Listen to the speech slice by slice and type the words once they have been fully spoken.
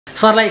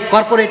सरलाई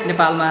कर्पोरेट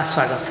नेपालमा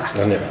स्वागत छ।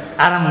 धन्यवाद।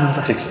 आराम हुनुहुन्छ?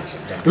 ठिक छ।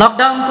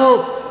 लकडाउनको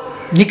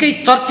निकै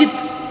चर्चित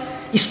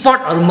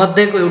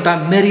स्पटहरूमध्येको एउटा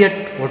मेरियट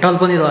होटल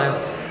पनि रह्यो।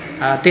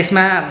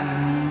 त्यसमा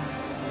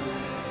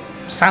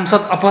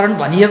सांसद अपहरण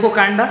भनिएको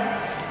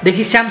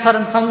काण्डदेखि श्याम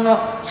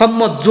शरणसँगसम्म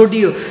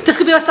जोडियो।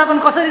 त्यसको व्यवस्थापन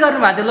कसरी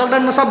गर्नुभएको थियो?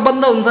 लकडाउनमा सब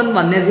बन्द हुन्छन्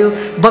भन्ने थियो,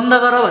 बन्द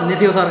गर भन्ने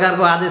थियो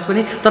सरकारको आदेश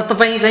पनि, तर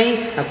तपाईँ चाहिँ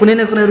कुनै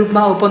न कुनै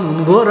रूपमा ओपन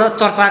हुनुभयो र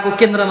चर्चाको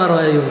केन्द्रमा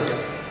रह्यो यो होटल।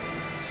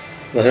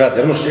 धन्यवाद।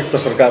 हेर्नुहोस्, एक त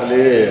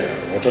सरकारले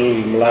होटल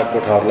मुला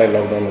कोठाहरूलाई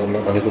लकडाउन गर्न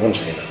भनेको पनि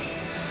छैन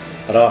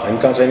र हामी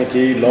कहाँ चाहिँ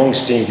केही लङ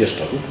स्टेइङ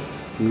गेस्टहरू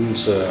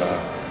मिन्स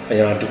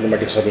यहाँ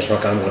डिप्लोमेटिक सर्भिसमा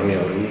काम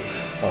गर्नेहरू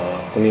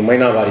कुनै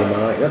महिनावारीमा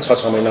होइन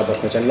 6 महिना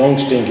बस्ने चाहिँ लङ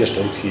स्टेइङ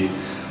गेस्टहरू थिए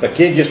र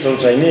केही गेस्टहरू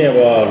चाहिँ नि अब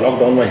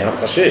लकडाउनमा यहाँ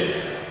फसे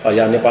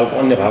या नेपालको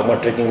अन्य भागमा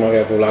ट्रेकिङमा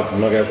गएको होला,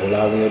 घुम्न गएको होला,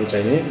 उनीहरू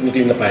चाहिँ नि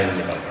निक्लिन पाएन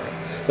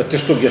नेपालबाट। र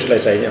त्यस्तो गेस्टलाई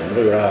चाहिँ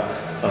हाम्रो एउटा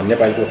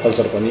नेपालको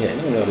कल्चर पनि होइन,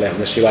 उनीहरूलाई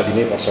हामीले सेवा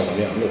दिनै पर्छ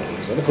भने हामीले होटल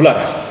चाहिँ खुला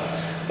राख्यौँ।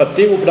 र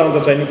त्यही उपरान्त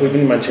चाहिँ नि कोही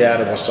पनि मान्छे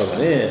आएर बस्छ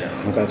भने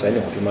हामी कहाँ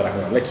चाहिँ होटलमा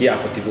राख्नु हामीलाई के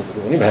आपत्तिको कुरो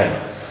पनि भएन।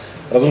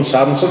 र जुन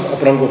सांसद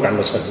अपहरणको काण्ड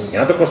छ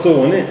यहाँ त कस्तो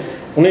हो भने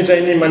कुनै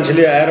चाहिँ नि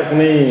मान्छेले आएर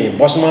कुनै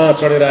बसमा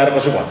चढेर आएर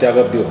कसैको हत्या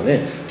गरिदियो भने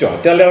त्यो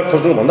हत्या ल्याएर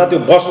खोज्नुभन्दा त्यो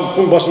बस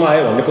कुन बसमा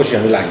आयो भन्ने पछि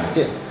हामी लाग्यौँ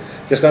के।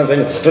 त्यस कारण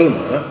चाहिँ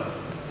होटलमा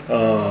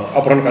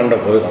अपहरण काण्ड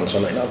भयो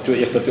भन्छन् होइन। त्यो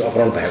एक त त्यो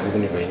अपहरण भएको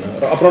पनि होइन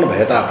र अपहरण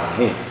भए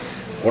तापनि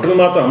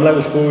होटलमा त हामीलाई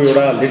उसको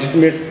एउटा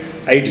लेजिटिमेट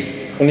आइडी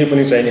कुनै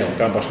पनि चाहिँ नि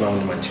कहाँ बस्न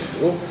आउने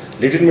मान्छेको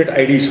लेजिटिमेट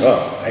आइडी छ,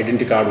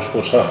 आइडेन्टिटी कार्ड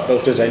उसको छ र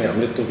उसले चाहिँ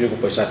हामीले तोकेको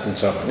पैसा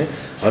दिन्छ भने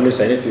हामीले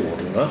चाहिँ त्यो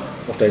होटलमा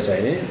उसलाई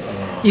चाहिँ नि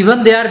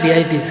इभन दे आर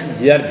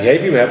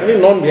भिआइपी भए पनि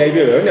नन भिआइपी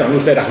भयो भने हामीले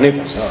उसलाई राख्नै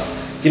पर्छ,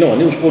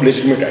 किनभने उसको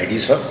लेजिटिमेट आइडी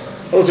छ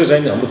र उसले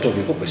चाहिँ हाम्रो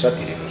तोकेको पैसा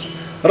तिरेको छ।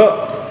 र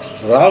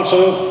राल्स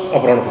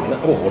अपहरणको होइन।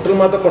 अब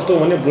होटलमा त कस्तो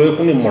भने ब्रोयो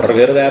कुनै मर्डर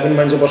गरेर आए पनि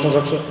मान्छे बस्न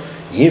सक्छ,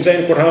 यहीँ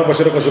चाहिँ कोठामा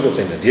बसेर कसैको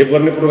चाहिँ रेप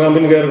गर्ने प्रोग्राम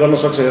पनि गएर गर्न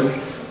सक्छ। हेर्नु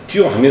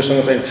त्यो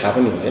हामीहरूसँग चाहिँ थाहा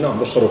पनि हुँदैन,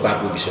 हाम्रो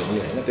सरोकारको विषय पनि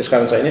होइन। त्यस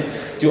कारण चाहिँ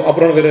त्यो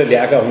अपहरण गरेर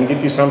ल्याएका हुन् कि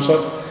ती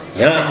सांसद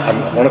यहाँ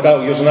अपहरणका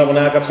योजना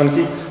बनाएका छन्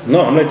कि न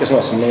हामीलाई त्यसमा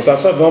संलग्नता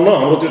छ न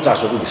हाम्रो त्यो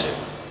चासोको विषय।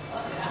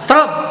 तर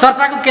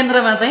चर्चाको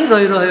केन्द्रमा चाहिँ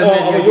रहिरह्यो।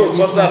 अब यो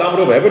चर्चा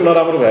राम्रो भए पनि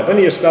नराम्रो भए पनि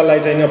यसका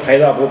लागि चाहिँ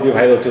फाइदा अब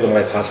बेफाइदा त्यो त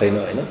मलाई थाहा छैन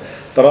होइन।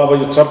 तर अब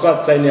यो चर्चा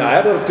चाहिँ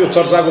आएर त्यो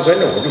चर्चाको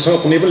चाहिँ होटलसँग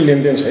कुनै पनि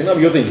लेनदेन छैन। अब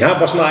यो त यहाँ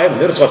बस्न आयो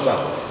भनेर चर्चा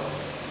हो।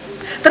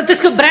 तर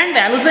त्यसको ब्रान्ड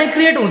भ्यालु चाहिँ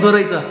क्रिएट हुँदो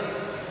रहेछ।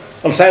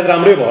 अब सायद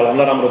राम्रै भयो होला,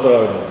 नराम्रो त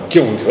के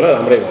हुन्थ्यो होला,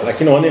 राम्रै भयो होला।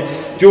 किनभने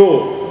त्यो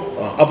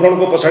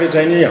अपहरणको पछाडि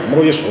चाहिँ नि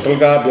हाम्रो यस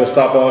होटलका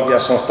व्यवस्थापक या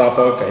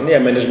संस्थापक होइन या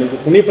म्यानेजमेन्टको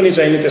कुनै पनि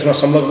चाहिँ नि त्यसमा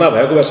संलग्न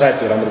भएको भए सायद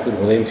त्यो राम्रो कुरो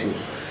हुँदैन थियो।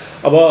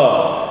 अब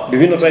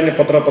विभिन्न चाहिँ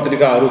पत्र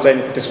पत्रिकाहरू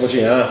चाहिँ त्यसपछि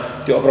यहाँ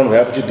त्यो अपहरण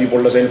भएपछि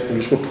दुईपल्ट चाहिँ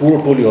पुलिसको ठुलो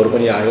टोलीहरू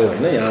पनि आयो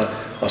होइन।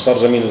 यहाँ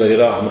सरजमिन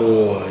गरेर हाम्रो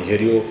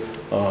हेऱ्यो,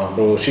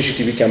 हाम्रो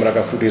सिसिटिभी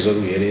क्यामेराका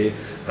फुटेजहरू हेरे,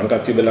 हाम्रा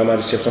त्यो बेलामा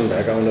रिसेप्सन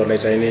भएका उनीहरूलाई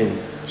चाहिँ नि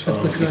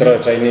भित्र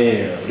चाहिँ नि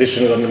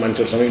रेजिस्ट्रेसन गर्ने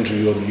मान्छेहरूसँग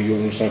इन्टरभ्यूहरू लियो,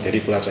 उनीहरूसँग धेरै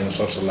कुरा चाहिँ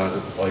सरसल्लाह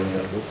भयो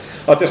उनीहरूको।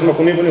 त्यसमा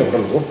कुनै पनि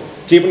होटलको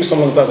केही पनि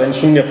संलग्नता चाहिँ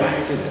शून्य पाए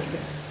कि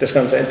त्यस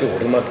कारण चाहिँ त्यो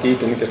होटलमा केही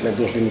पनि त्यसलाई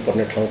दोष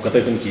दिनुपर्ने ठाउँ कतै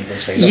पनि केही पनि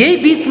छैन। यही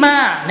बिचमा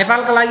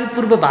नेपालका लागि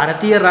पूर्व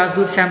भारतीय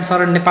राजदूत श्याम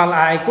शरण नेपाल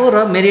आएको र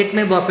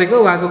मेरिटमै बसेको,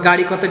 उहाँको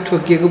गाडी कतै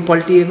ठोकिएको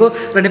पल्टिएको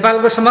र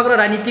नेपालको समग्र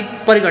राजनीतिक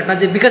परिघटना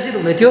जे विकसित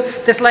हुँदै थियो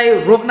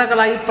त्यसलाई रोक्नका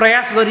लागि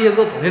प्रयास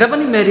गरिएको भनेर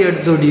पनि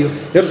मेरियट जोडियो।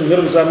 हेर्नुहोस्,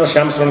 मेरो विचारमा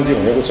श्याम शरणजी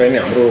भनेको चाहिँ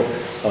हाम्रो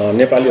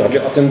नेपालीहरूले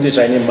अत्यन्तै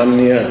चाहिने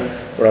मान्य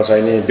एउटा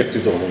चाहिने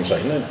व्यक्तित्व हुनुहुन्छ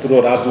होइन। पूर्व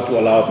राजदूतको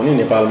अलावा पनि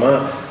नेपालमा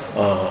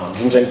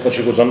जुन चाहिँ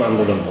पछिको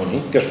जनआन्दोलन भयो नि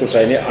त्यसको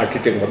चाहिने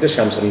आर्किटेक्टमध्ये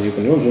श्याम शरणजी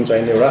पनि हो, जुन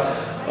चाहिने एउटा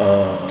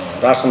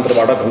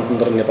राजतन्त्रबाट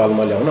गणतन्त्र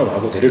नेपालमा ल्याउन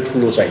उहाँको धेरै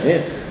ठुलो चाहिने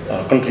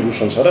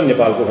कन्ट्रिब्युसन छ। र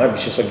नेपालको उहाँ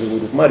विशेषज्ञको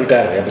रूपमा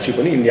रिटायर भएपछि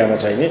पनि इन्डियामा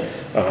चाहिने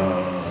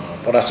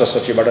परराष्ट्र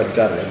सचिवबाट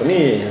रिटायर भए पनि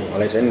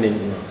उहाँलाई चाहिँ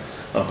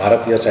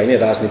भारतीय चाहिने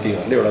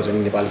राजनीतिहरूले एउटा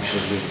चाहिँ नेपाल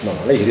विशेषज्ञको रूपमा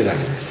उहाँलाई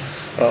हेरिराखेको छ।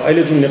 र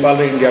अहिले जुन नेपाल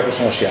र इन्डियाको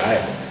समस्या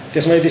आयो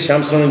त्यसमा यदि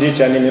श्याम शरणजी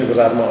चाहिने मेरो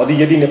विचारमा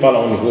यदि नेपाल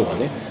आउने हो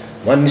भने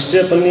उहाँ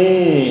निश्चय पनि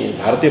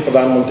भारतीय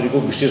प्रधानमन्त्रीको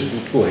विशेष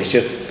दूतको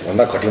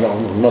हैसियतभन्दा घटीमा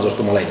आउनुहुन्न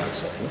जस्तो मलाई लाग्छ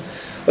होइन।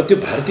 र त्यो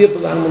भारतीय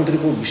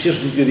प्रधानमन्त्रीको विशेष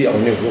दूत यदि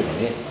आउने हो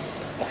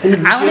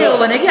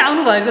भने कि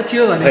आउनु भएको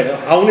थियो भने होइन,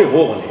 आउने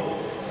हो भने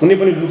कुनै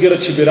पनि लुकेर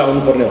छिपेर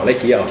आउनुपर्ने उहाँलाई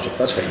केही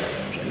आवश्यकता छैन।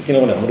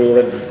 किनभने हाम्रो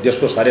एउटा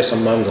देशको साह्रै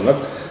सम्मानजनक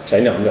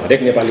चाहिने हामीले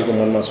हरेक नेपालीको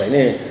मनमा चाहिने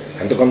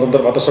हामी त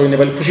गणतन्त्रबाट सबै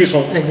नेपाली खुसी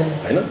छौँ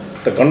होइन।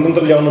 त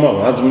गणतन्त्र ल्याउनुमा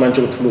उहाँ जुन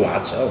मान्छेको ठुलो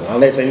हात छ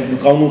उहाँलाई चाहिँ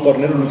लुकाउनु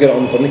पर्ने र लुकेर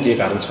आउनुपर्ने केही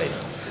कारण छैन।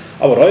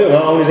 अब रह्यो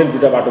उहाँ आउने चाहिँ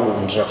दुईवटा बाटो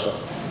हुनसक्छ।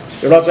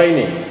 एउटा चाहिँ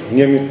नि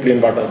नियमित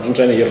प्लेनबाट, जुन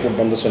चाहिँ एयरपोर्ट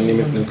बन्द छ,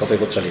 नियमित प्लेन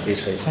कतैको चलेकै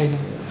छैन।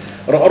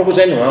 र अर्को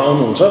चाहिँ उहाँ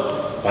आउनुहुन्छ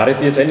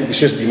भारतीय चाहिँ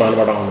विशेष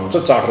विमानबाट आउनुहुन्छ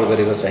चार्टर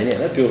गरेर चाहिँ नि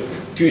होइन।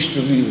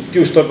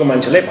 त्यो स्तरको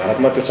मान्छेलाई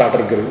भारतमा त्यो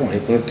चार्टर गरेको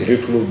भनेको कुनै धेरै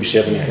ठुलो विषय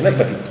पनि होइन।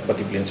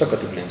 कति प्लेन छ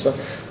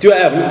त्यो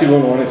आयो भने तिर्नु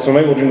भने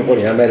समय ओर्लिनु पऱ्यो।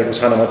 यहाँ बाहिरको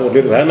छानामा त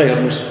ओर्लिएर भएन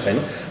हेर्नुहोस् होइन।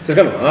 त्यस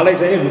कारण उहाँलाई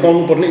चाहिँ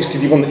लुकाउनु पर्ने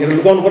स्थिति पनि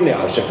लुकाउनु पर्ने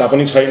आवश्यकता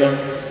पनि छैन।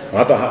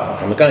 उहाँ त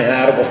हामी कहाँ यहाँ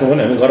आएर बस्नु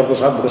भने हामी गर्वको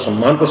साथ बरु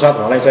सम्मानको साथ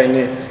उहाँलाई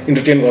चाहिँ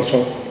इन्टरटेन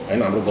गर्छौँ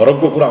होइन। हाम्रो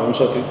गौरवको कुरा हुन्छ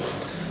त्यो।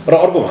 र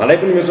अर्को उहाँलाई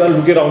पनि मेरो चाहिँ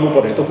लुकेर आउनु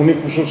पर्ने त कुनै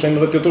कुसो छैन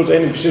र त्यत्रो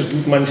चाहिँ विशेष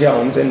दूत मान्छे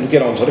आउनु चाहिँ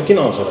लुकेर आउँछ र किन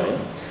आउँछ र होइन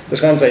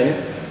त्यस कारण चाहिँ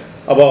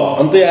अब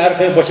अन्तै आएर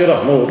कहीँ बसेर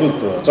हाम्रो होटल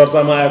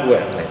चर्चामा आएको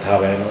हामीलाई थाहा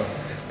भएन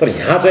तर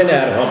यहाँ चाहिँ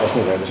आएर उहाँ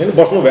बस्नुभएको छैन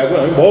बस्नुभएको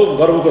हामी बहुत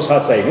गर्वको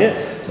साथ चाहिने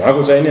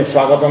उहाँको चाहिँ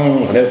स्वागतम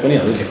भनेर पनि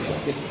हामी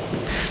लेख्थ्यौँ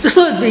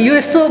जस्तो यो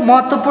यस्तो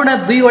महत्त्वपूर्ण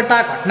दुईवटा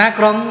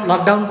घटनाक्रम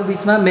लकडाउनको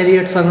बिचमा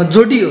मेरियटसँग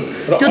जोडियो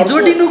त्यो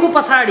जोडिनुको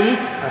पछाडि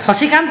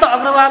शशिकान्त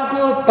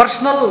अग्रवालको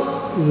पर्सनल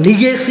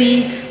लिगेसी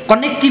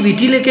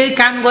कनेक्टिभिटीले केही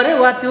काम गर्यो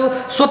वा त्यो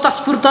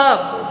स्वतस्फूर्त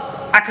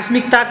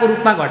आकस्मिकताको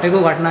रूपमा घटेको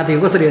घटना थियो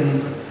कसरी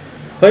हेर्नुहुन्छ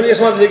होइन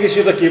यसमा लेगेसी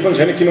त केही पनि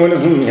छैन किनभने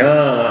जुन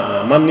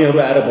यहाँ मान्यहरू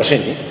आएर बसे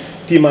नि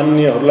ती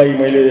मान्यहरूलाई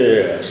मैले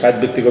सायद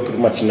व्यक्तिगत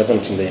रूपमा चिन्न पनि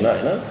चिन्दैन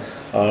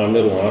होइन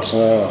मेरो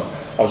उहाँहरूसँग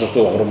अब जस्तो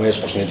हाम्रो महेश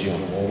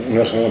बस्नेतजीहरू हो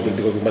उनीहरूसँग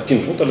व्यक्तिगत रूपमा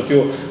चिन्छु तर त्यो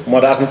म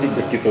राजनीतिक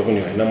व्यक्तित्व पनि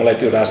होइन मलाई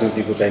त्यो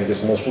राजनीतिको चाहिँ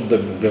त्यसमा शुद्ध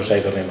व्यवसाय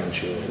गर्ने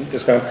मान्छे हो होइन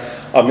त्यस कारण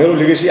अब मेरो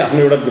लेगेसी आफ्नो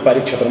एउटा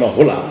व्यापारिक क्षेत्रमा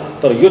होला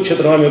तर यो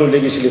क्षेत्रमा मेरो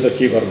लेगेसीले त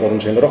के गर्नु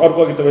छैन र अर्को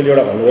अघि तपाईँले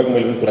एउटा भन्नुभएको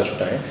मैले पनि कुरा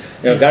छुट्याएँ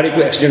यहाँ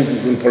गाडीको एक्सिडेन्ट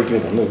जुन पल्टिनु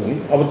भन्नुभयो नि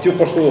अब त्यो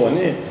कस्तो हो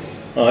भने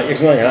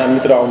एकजना यहाँ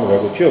मित्र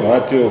आउनुभएको थियो उहाँ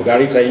त्यो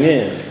गाडी चाहिने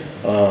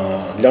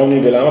ल्याउने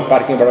बेलामा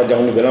पार्किङबाट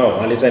ल्याउने बेलामा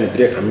उहाँले चाहिँ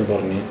ब्रेक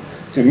हान्नुपर्ने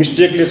त्यो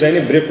मिस्टेकले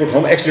चाहिँ ब्रेकको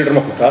ठाउँमा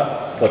एक्सिलेटरमा खुट्टा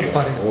पर्यो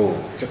हो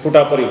त्यो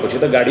खुट्टा परेपछि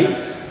त गाडी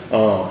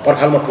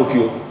पर्खालमा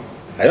ठोकियो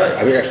होइन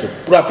अब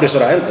पुरा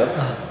प्रेसर आयो नि त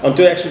अनि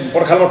त्यो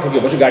पर्खालमा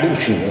ठोकिएपछि गाडी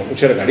उछिन्यो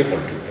उछेर गाडी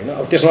पल्ट्यो होइन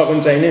अब त्यसमा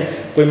पनि चाहिने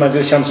कोही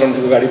मान्छेले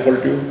श्यामशरणजीको गाडी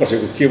पल्ट्यो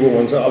कसैको के भयो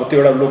भन्छ अब त्यो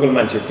एउटा लोकल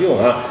मान्छे थियो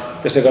उहाँ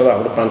त्यसले गर्दा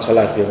हाम्रो 5-6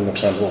 लाख रुपियाँको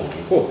नोक्सान हो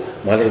होटलको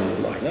उहाँले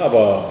होइन अब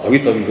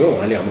भवितव्य हो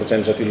उहाँले हाम्रो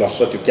चाहिँ जति लस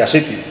छ त्यो क्यासै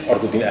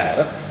अर्को दिन आएर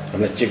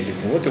हामीलाई चेक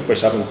दिनुभयो त्यो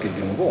पैसा पनि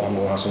तिर्दिनु भयो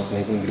हाम्रो उहाँसँग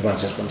कुनै पनि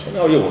ग्रिभान्सेस पनि छैन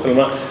अब यो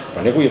होटलमा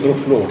भनेको यत्रो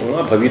ठुलो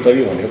होटलमा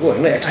भवितव्य भनेको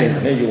होइन एक्सिडेन्ट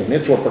हुने यो हुने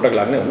चोटपटक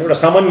लाग्ने भन्ने एउटा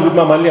सामान्य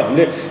रूपमा मान्ने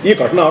हामीले यी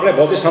घटनाहरूलाई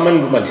बहुत सामान्य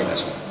रूपमा लिएका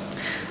छौँ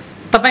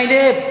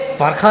तपाईँले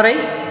भर्खरै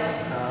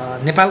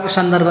नेपालको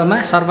सन्दर्भमा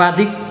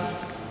सर्वाधिक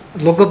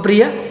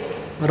लोकप्रिय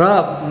र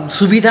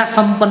सुविधा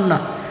सम्पन्न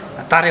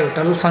तारे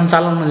होटल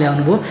सञ्चालनमा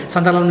ल्याउनुभयो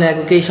सञ्चालनमा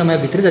ल्याएको केही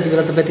समयभित्र जति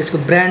बेला तपाईँ त्यसको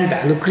ब्रान्ड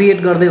भ्यालु क्रिएट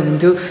गर्दै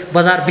हुनुहुन्थ्यो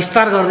बजार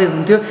विस्तार गर्दै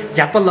हुनुहुन्थ्यो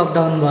झ्याप्प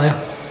लकडाउन भयो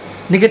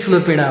निकै ठुलो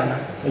पीडा होला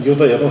यो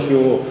त हेर्नुहोस्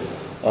यो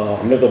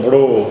हामीले त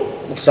बडो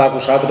उत्साहको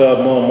साथ र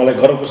मलाई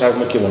गर्वको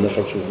साथमा के भन्न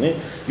सक्छु भने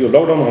यो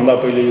लकडाउनभन्दा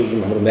पहिले यो जुन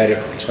हाम्रो म्यारियट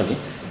होटल छ नि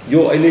यो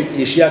अहिले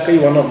एसियाकै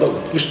वान अफ द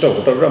उत्कृष्ट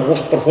होटल र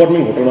मोस्ट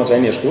पर्फर्मिङ होटलमा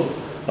चाहिँ यसको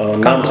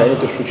नाम चाहिँ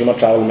त्यो सूचीमा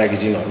ट्राभल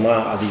म्यागजिनहरूमा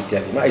आदि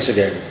इत्यादिमा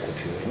आइसकेको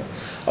थियो होइन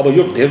अब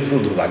यो धेरै ठुलो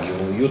दुर्भाग्य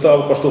हो यो त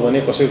अब कस्तो भने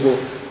कसैको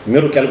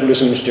मेरो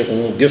क्यालकुलेसन मिस्टेक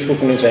हुनु देशको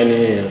कुनै चाहिने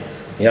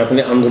यहाँ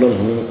कुनै आन्दोलन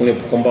हुनु कुनै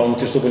भूकम्प आउनु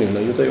त्यस्तो पनि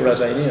हुँदैन यो त एउटा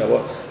चाहिने अब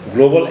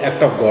ग्लोबल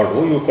एक्ट अफ गड हो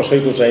यो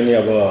कसैको चाहिने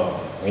अब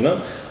होइन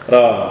र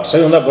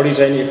सबैभन्दा बढी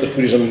चाहिने एक त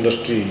टुरिज्म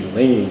इन्डस्ट्री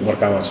नै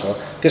मर्कामा छ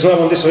त्यसमा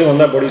भन्दै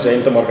सबैभन्दा बढी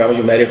चाहिने त मर्कामा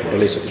यो म्यारियट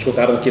होटलै छ त्यसको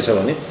कारण के छ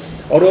भने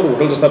अरू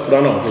होटल जस्ता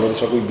पुराना होटलहरू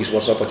छ कोही 20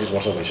 वर्ष 25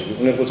 वर्ष भइसक्यो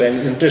उनीहरूको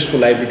चाहिँ इन्ट्रेस्टको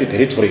लाइबिलिटी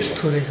धेरै थोरै छ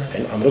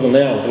होइन हाम्रो त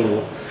नयाँ होटल हो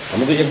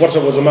हाम्रो त 1 वर्ष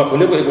जम्मा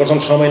खोलेको 1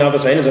 वर्षमा 6 महिना त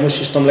चाहिने जम्मै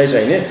सिस्टमलाई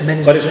चाहिने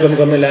करेस्पोन्ड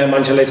गर्ने ल्यायो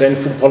मान्छेलाई चाहिने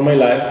फुटफलमै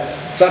लायो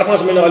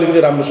 4-5 महिना अलिकति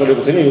राम्रो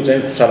चलेको थिएन यो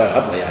चाहिँ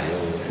साराघात भइहाल्यो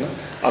होइन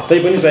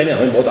तैपनि चाहिने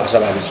हामी बहुत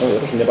आशावादी छौँ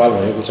हेर्नुहोस् नेपाल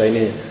भनेको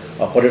चाहिने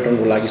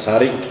पर्यटनको लागि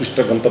साह्रै उत्कृष्ट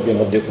गन्तव्य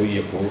मध्येको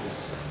एक हो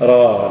र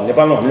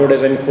नेपालमा हामीले एउटा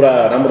चाहिँ पुरा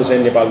राम्रो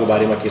चाहिँ नेपालको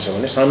बारेमा के छ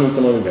भने सानो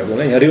इकोनोमी भएको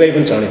हुनाले यहाँ रिभाइभ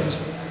पनि चाँडै हुन्छ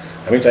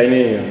हामी चाहिने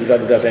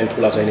दुईवटा चाहिँ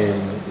ठुला चाहिने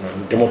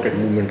डेमोक्रेटिक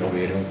मुभमेन्टहरू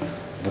हेऱ्यौँ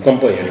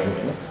भूकम्प हेऱ्यौँ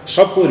होइन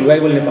सबको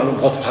रिभाइभल नेपालमा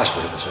बहुत फास्ट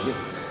भएको छ कि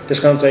त्यस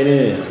कारण चाहिने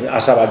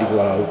आशावादीको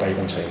उपाय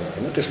पनि छैन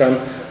होइन त्यस कारण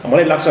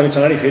मलाई लाग्छ हामी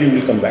चाँडै फेरि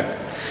विल कम ब्याक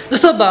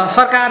जस्तो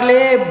सरकारले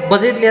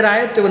बजेट लिएर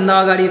आयो त्योभन्दा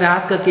अगाडि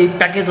राहतका केही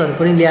प्याकेजहरू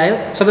पनि ल्यायो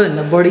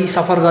सबैभन्दा बढी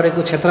सफर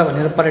गरेको क्षेत्र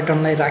भनेर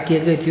पर्यटनलाई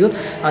राखिएकै थियो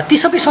ती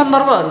सबै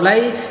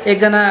सन्दर्भहरूलाई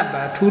एकजना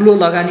ठुलो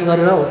लगानी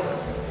गरेर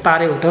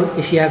तारे होटल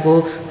एसियाको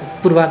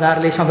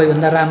पूर्वाधारले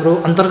सबैभन्दा राम्रो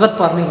अन्तर्गत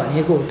पर्ने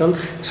भनिएको होटल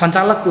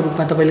सञ्चालकको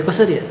रूपमा तपाईँले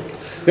कसरी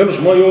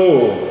हेर्नुहोस् म यो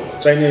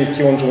चाहिने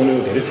के भन्छु भने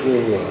धेरै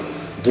ठुलो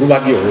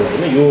दुर्भाग्य हो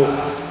होइन यो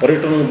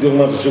पर्यटन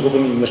उद्योगमा जसको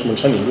पनि इन्भेस्टमेन्ट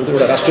छ नि यो त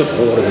एउटा राष्ट्रिय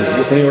धरोहर हुन्छ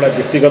यो कुनै एउटा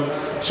व्यक्तिगत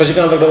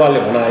शशिकान्त अग्रवालले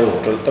बनायो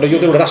होटल तर यो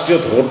त एउटा राष्ट्रिय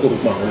धरोहरको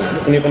रूपमा हुने होइन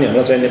कुनै पनि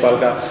हाम्रो चाहिँ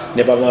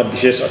नेपालमा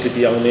विशेष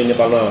अतिथि आउने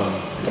नेपालमा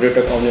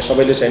पर्यटक आउने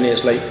सबैले चाहिने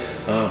यसलाई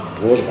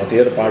भोज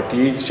भतेर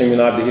पार्टी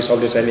सेमिनारदेखि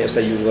सबले चाहिने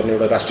यसलाई युज गर्ने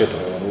एउटा राष्ट्रिय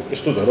धरोहर हो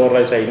यस्तो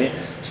धरोहरलाई चाहिने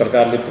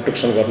सरकारले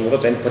प्रोटेक्सन गर्नु र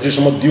चाहिँ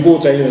पछिसम्म दिगो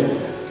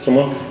चाहिनेसम्म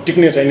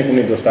टिक्ने चाहिने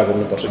कुनै व्यवस्था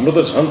गर्नुपर्छ हाम्रो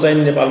त झन्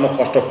चाहिने नेपालमा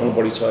कस्ट अफ फन्ड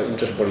बढी छ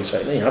इन्ट्रेस्ट बढी छ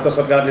होइन यहाँ त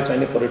सरकारले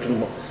चाहिने पर्यटन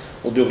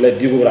उद्योगलाई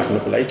दिगो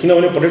राख्नुको लागि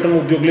किनभने पर्यटन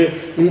उद्योगले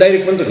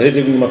इन्डाइरेक्ट पनि त धेरै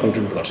रेभेन्यूमा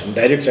कन्ट्रिब्युट गर्छ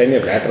डाइरेक्ट चाहिने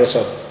भ्याट रहेछ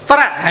तर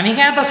हामी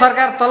कहाँ त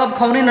सरकार तलब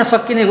खुवाउनै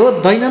नसकिने भयो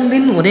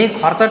दैनन्दिन हुने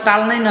खर्च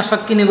टाल्नै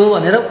नसकिने भयो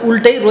भनेर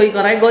उल्टै रोइ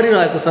कराइ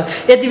गरिरहेको छ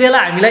यति बेला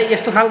हामीलाई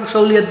यस्तो खालको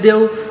सहुलियत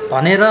देऊ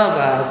भनेर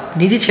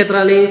निजी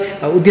क्षेत्रले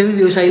उद्यमी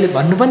व्यवसायीले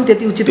भन्नु पनि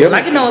त्यति उचित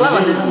होला कि नहोला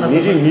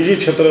भन्ने निजी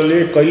क्षेत्रले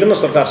कहिले न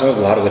सरकारसँग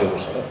गुहार गरेको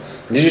छ र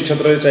निजी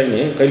क्षेत्रले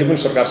चाहिने कहिले पनि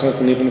सरकारसँग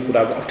कुनै पनि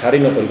कुराको अप्ठ्यारै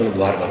नपरिकन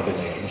गुहार गर्दैन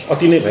हेर्नुहोस्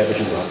अति नै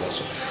भएपछि गुहार गर्छ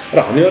र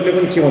हामीहरूले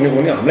पनि के भनेको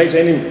भने हामीलाई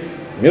चाहिने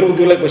मेरो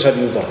उद्योगलाई पैसा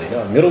दिनु पर्दैन,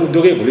 मेरो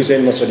उद्योगै भोलि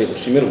चाहिँ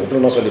नचलेपछि, मेरो होटल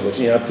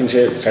नचलेपछि यहाँ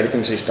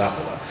 300-350 स्टाफ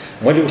होला,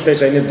 मैले उसलाई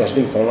चाहिने 10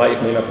 दिन खुवाउँला, 1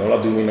 महिना खुवाउँला,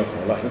 2 महिना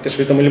खुवाउँला होइन,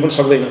 त्यसपछि त मैले पनि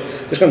सक्दैन।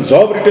 त्यस कारण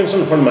जब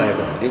रिटेन्सन फन्ड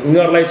मागेको हामीले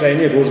उनीहरूलाई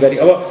चाहिने रोजगारी,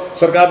 अब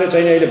सरकारले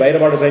चाहिने अहिले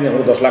बाहिरबाट चाहिने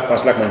हाम्रो 10 लाख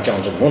 5 लाख मान्छे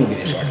आउँछन् भनौँ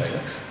विदेशबाट होइन,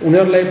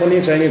 उनीहरूलाई पनि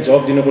चाहिने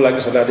जब दिनको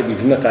लागि सरकारले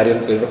विभिन्न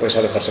कार्यहरू गरेर पैसा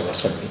खर्च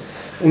गर्छन् नि,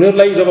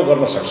 उनीहरूलाई जब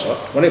गर्न सक्छ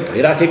भने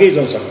भइराखेकै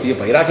जनशक्ति,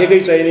 भइराखेकै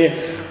चाहिने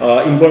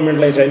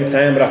इम्प्लोइमेन्टलाई चाहिँ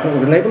कायम राख्नु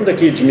उनीहरूलाई पनि त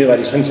केही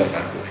जिम्मेवारी छ नि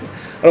सरकारको होइन।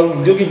 र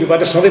उद्योगिक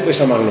विभागले सधैँ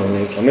पैसा माग्नु हुने,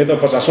 हामीले त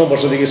 50औं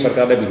वर्षदेखि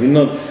सरकारले विभिन्न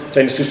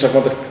चाहिने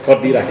शीर्षकमा त कर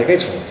दिइराखेकै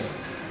छौँ।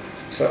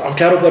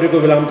 अप्ठ्यारो परेको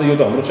बेलामा त यो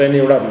त हाम्रो चाहिने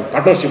एउटा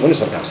पार्टनरसिप हो नि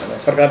सरकारसँग,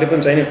 सरकारले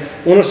पनि चाहिने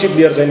ओनरसिप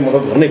लिएर चाहिँ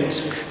मद्दत गर्नै पर्छ।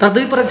 तर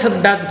 2%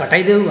 ब्याज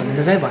घटाइदेऊ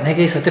भनेर चाहिँ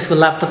भनेकै छ, त्यसको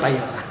लाभ त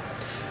पाइयो होला।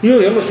 यो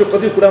हेर्नुहोस्, यो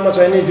कति कुरामा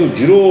चाहिने त्यो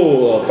जिरो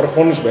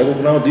पर्फर्मेन्स भएको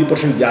कुरामा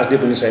 2% ब्याजले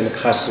पनि चाहिने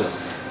खास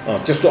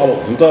त्यस्तो अब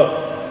हुन त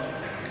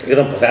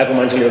एकदम भगाएको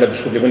मान्छेले एउटा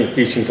बिस्कुटले पनि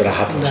केही छिन त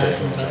राहत हुन्छ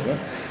होइन,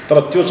 तर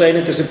त्यो चाहिने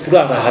त्यसले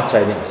पुरा राहत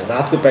चाहिने होइन।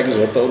 राहतको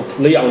प्याकेजहरू त अरू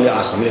ठुलै आउने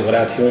आश हामीले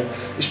गरेका थियौँ,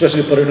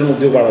 स्पेसली पर्यटन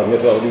उद्योगबाट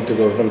मेरो अरू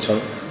उद्योगहरू पनि छन्,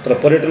 तर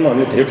पर्यटनमा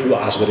हामीले धेरै ठुलो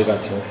आश गरेका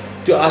थियौँ।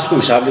 त्यो आशको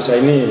हिसाबले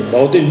चाहिने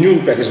बहुतै न्यू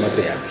प्याकेज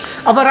मात्रै आएको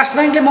छ। अब राष्ट्र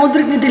ब्याङ्कले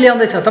मौद्रिक नीति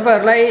ल्याउँदैछ,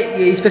 तपाईँहरूलाई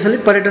स्पेसली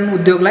पर्यटन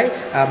उद्योगलाई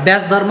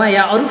ब्याज दरमा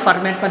या अरू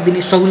फर्मेटमा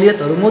दिने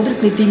सहुलियतहरू मौद्रिक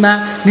नीतिमा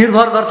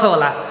निर्भर गर्छ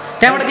होला,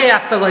 त्यहाँबाट केही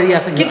आस्था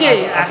गरिरहेछ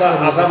के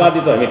आशावादी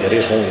त हामी धेरै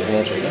छौँ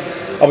हेर्नुहोस् होइन।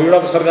 अब एउटा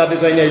त सरकारले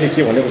चाहिँ अहिले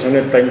के भनेको छ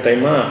भने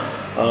टाइममा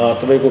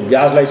तपाईँको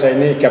ब्याजलाई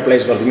चाहिने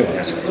क्यापिटलाइज गरिदिनु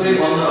भनेको छ।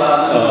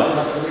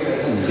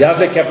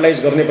 ब्याजलाई क्यापिटलाइज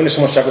गर्ने पनि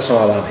समस्याको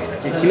समाधान होइन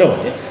कि,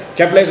 किनभने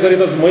क्यापिटलाइज गरे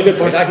त मैले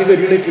राखेको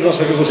ऋणै तिर्न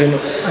सकेको छैन,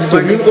 त्यो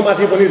ऋणको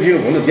माथि पनि ऋण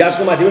हुनु,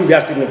 ब्याजको माथि पनि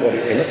ब्याज तिर्नु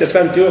पऱ्यो होइन। त्यस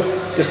कारण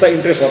त्यस्ता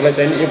इन्ट्रेस्टहरूलाई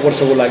चाहिँ 1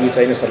 वर्षको लागि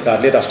चाहिने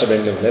सरकारले राष्ट्र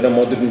ब्याङ्कले भनेर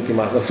मौद्रिक नीति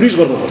मार्फत फ्रिज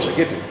गर्नुपर्छ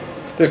के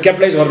त्यो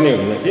क्यापिटलाइज गर्ने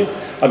होइन कि।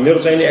 अब मेरो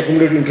चाहिने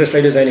एकुमुलेटेड इन्ट्रेस्ट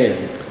अहिले चाहिने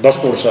 10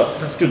 करोड छ,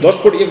 त्यो 10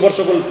 करोड 1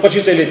 वर्षको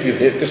पछि चाहिँ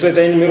तिर्ने, त्यसलाई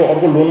चाहिँ मेरो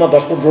अर्को लोनमा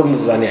 10 करोड जोड्नु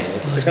जाने होइन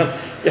कि। त्यस कारण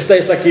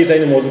यस्ता केही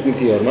चाहिने मौद्रिक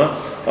नीतिहरूमा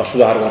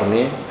सुधार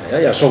गर्ने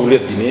होइन, या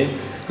सहुलियत दिने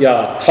या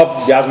थप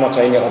ब्याजमा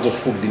चाहिने अझ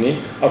छुट दिने।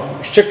 अब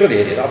सेक्टर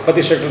हेरेर अब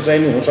कति सेक्टर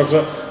चाहिने हुनसक्छ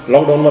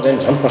लकडाउनमा चाहिँ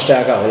झन्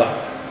फस्टाएका होला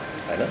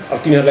होइन, अब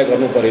तिनीहरूलाई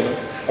गर्नु परेन।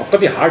 अब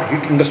कति हार्ड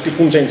हिट इन्डस्ट्री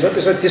कुन चाहिन्छ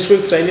त्यसको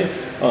चाहिने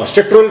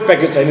सेक्टरल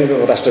प्याकेज चाहिने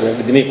राष्ट्र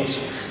ब्याङ्कले दिनैपर्छ।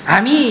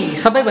 हामी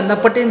सबैभन्दा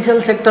पोटेन्सियल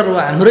सेक्टर हो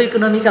हाम्रो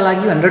इकोनोमीका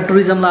लागि भनेर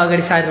टुरिज्मलाई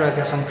अगाडि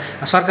सारिरहेका छौँ।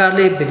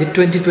 सरकारले भिजिट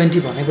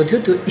 2020 भनेको थियो,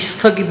 त्यो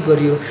स्थगित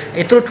गरियो।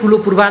 यत्रो ठुलो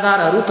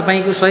पूर्वाधारहरू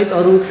तपाईँको सहित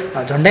अरू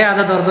झन्डै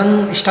आधा दर्जन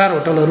स्टार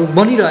होटलहरू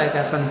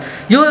बनिरहेका छन्।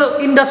 यो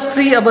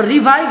इन्डस्ट्री अब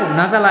रिभाइभ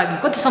हुनका लागि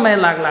कति समय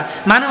लाग्ला?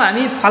 मानव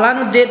हामी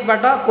फलानु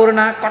डेटबाट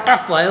कोरोना कट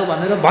अफ भयो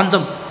भनेर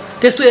भन्छौँ,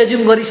 त्यस्तो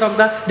एज्युम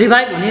गरिसक्दा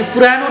रिभाइभ हुने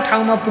पुरानो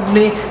ठाउँमा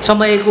पुग्ने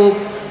समयको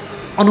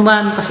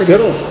अनुमान कसरी?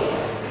 हेर्नुहोस्,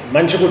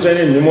 मान्छेको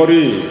चाहिने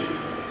मेमोरी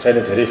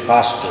चाहिने धेरै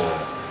फास्ट,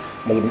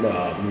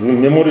 मतलब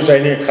मेमोरी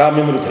चाहिने खराब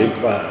मेमोरी धेरै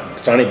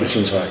चाँडै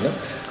बिर्सिन्छ होइन।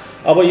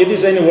 अब यदि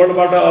चाहिने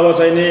वर्ल्डबाट अब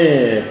चाहिने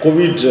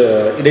कोभिड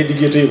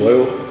इरेडिकेटै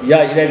भयो या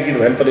इरेडिकेट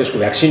भयो भने तर यसको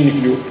भ्याक्सिन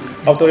निक्ल्यो,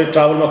 अब तपाईँ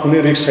ट्राभलमा कुनै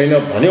रिस्क छैन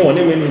भन्यो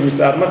भने मेरो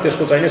विचारमा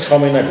त्यसको चाहिने 6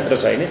 महिनाभित्र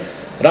चाहिने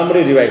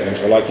राम्रै रिभाइभ हुन्छ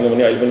होला।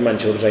 किनभने अहिले पनि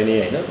मान्छेहरू चाहिने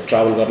होइन,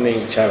 ट्राभल गर्ने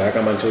इच्छा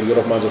भएका मान्छेहरू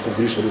युरोपमा जस्तो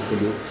ग्रिसहरू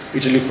खोल्यो,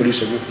 इटली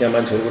खोलिसक्यो, त्यहाँ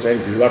मान्छेहरूको चाहिँ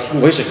भिडभाड सुरु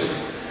भइसक्यो।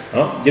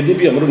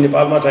 यद्यपि हाम्रो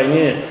नेपालमा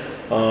चाहिने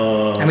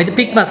हामी त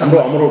पिकमा छौँ,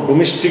 हाम्रो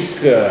डोमेस्टिक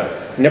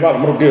नेपाल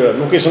हाम्रो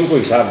लोकेसनको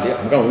हिसाबले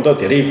हामीका हुन त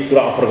धेरै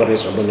कुरा अफर गरेको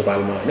छ हाम्रो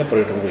नेपालमा होइन,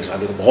 पर्यटनको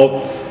हिसाबले त बहुत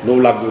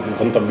लोभलाग्दो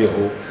गन्तव्य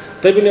हो।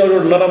 तैपनि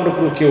एउटा नराम्रो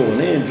कुरो के हो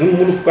भने जुन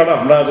मुलुकबाट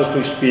हाम्रा जस्तो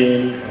स्पेन,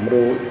 हाम्रो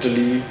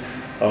इटली,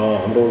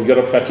 हाम्रो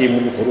युरोपका केही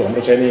मुलुकहरू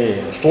हाम्रो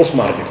चाहिने सोर्स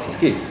मार्केट थिए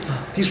कि,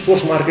 ती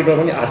सोर्स मार्केटमा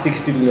पनि आर्थिक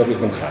स्थिति उनीहरूको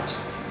एकदम खराब छ।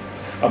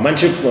 अब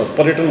मान्छे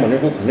पर्यटन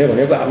भनेको घुम्ने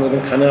भनेको आफ्नो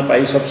एकदम खाना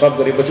पाइ सब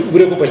गरेपछि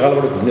उब्रेको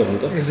पैसाबाट घुम्ने हो नि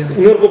त।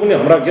 उनीहरूको पनि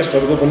हाम्रा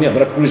गेस्टहरूको पनि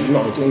हाम्रा टुरिस्टमा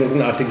आउँछ, उनीहरूको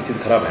पनि आर्थिक स्थिति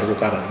खराब भएको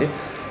कारणले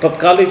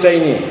तत्कालै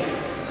चाहिने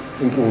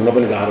इम्प्रुभ हुन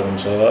पनि गाह्रो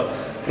हुन्छ।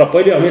 र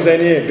पहिले हामी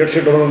चाहिने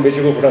 $150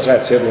 बेचेको कुरा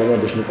सायद $100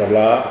 बेच्नु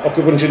पर्ला,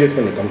 अक्युपेन्सी रेट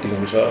पनि कम्ती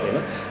हुन्छ होइन।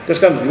 त्यस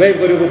कारण रिभाइभ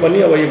गरेको पनि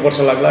अब 1 वर्ष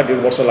लाग्ला,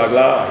 1.5 वर्ष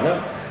लाग्ला होइन,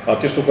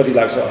 त्यस्तो कति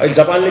लाग्छ। अहिले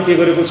जापानले के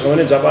गरेको छ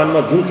भने जापानमा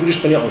जुन टुरिस्ट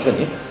पनि आउँछ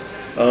नि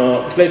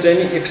उसलाई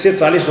चाहिने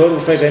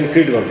 $140 उसलाई चाहिने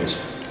क्रेडिट गरिदिन्छ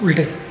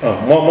उल्टै।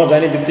 म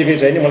जाने बित्तिकै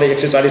चाहिने मलाई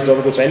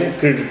 $140 को चाहिने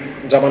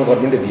क्रेडिट जापान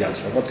गभर्मेन्टले दिइहाल्छ।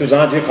 म त्यो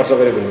जहाँ जे खर्च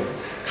गरेको हुन्छ,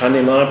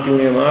 खानेमा,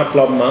 पिउनेमा,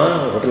 क्लबमा,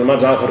 होटलमा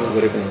जहाँ खर्च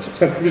गरेको हुन्छ,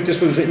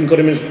 त्यसको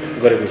इन्करेज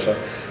गरेको छ।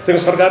 त्यही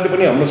सरकारले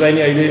पनि हाम्रो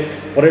चाहिने अहिले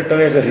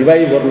पर्यटनलाई चाहिँ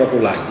रिभाइभ गर्नको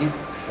लागि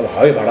अब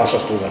हवाई भाडा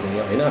सस्तो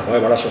गर्ने होइन, हवाई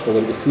भाडा सस्तो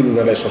गरेको फ्युल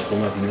उनीहरूलाई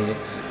सस्तोमा दिने,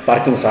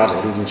 पार्किङ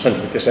चार्जहरू जुन छ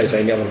नि त्यसलाई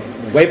चाहिने अब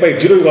वाइपाई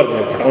जिरो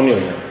गरिदिने, घटाउने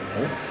होइन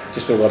होइन,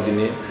 त्यस्तो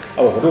गरिदिने।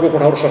 अब होटलको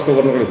कोठाहरू सस्तो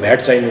गर्नुको लागि भ्याट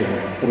चाहिने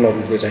पूर्ण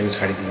रूपले चाहिने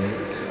छाडिदिने।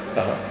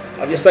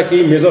 अब यस्ता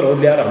केही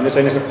मेजरहरू ल्याएर हामीले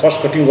चाहिने कस्ट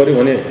कटिङ गऱ्यो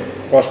भने,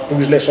 कस्ट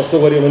टुरिस्टलाई सस्तो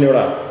गऱ्यो भने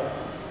एउटा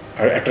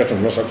एट्र्याक्सन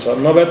हुनसक्छ।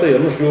 नभए त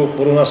हेर्नुहोस् यो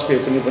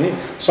कोरोनाको पनि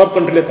सब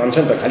कन्ट्रीले तान्छ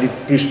नि त, खालि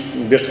टुरिस्ट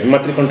बेस्ट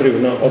मात्रै कन्ट्री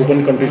होइन, अरू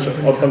पनि कन्ट्री छ,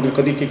 अरू कन्ट्री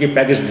कति के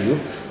प्याकेज दियो,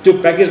 त्यो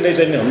प्याकेजलाई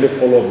चाहिँ हामीले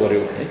फलोअप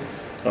गऱ्यो भने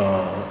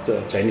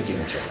चाहिने के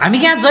हुन्छ। हामी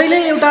यहाँ जहिले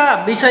एउटा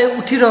विषय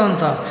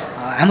उठिरहन्छ,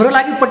 हाम्रो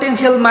लागि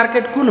पोटेन्सियल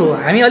मार्केट कुन हो,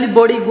 हामी अलिक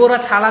बढी गोरा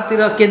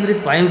छालातिर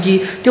केन्द्रित भयौँ कि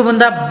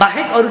त्योभन्दा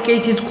बाहेक अरू केही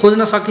चिज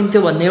खोज्न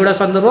सकिन्थ्यो भन्ने एउटा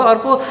सन्दर्भ।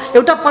 अर्को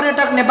एउटा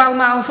पर्यटक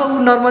नेपालमा आउँछ, ऊ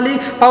नर्मली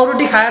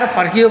पाउरोटी खाएर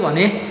फर्कियो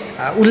भने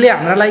उसले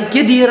हाम्रा लागि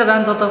के दिएर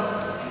जान्छ त,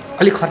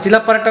 अलिक खर्चिला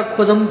पर्यटक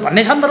खोजौँ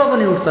भन्ने सन्दर्भ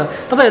पनि उठ्छ।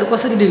 तपाईँहरू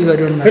कसरी डिल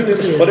गरिरहनु भएको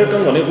छ? पर्यटन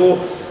भनेको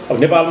अब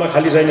नेपालमा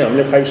खालि चाहिँ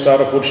हामीले 5 स्टार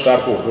र 4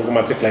 स्टारको होटलको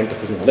मात्रै क्लाइन्ट त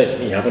खोज्नु हुँदैन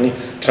नि। यहाँ पनि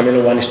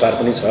ठमेलो 1 स्टार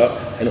पनि छ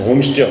होइन,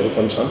 होमस्टेहरू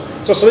पनि छन्।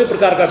 सबै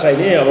प्रकारका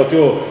चाहिने अब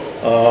त्यो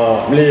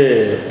हामीले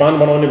पान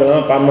बनाउने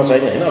बेलामा पानमा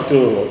चाहिने होइन, अब त्यो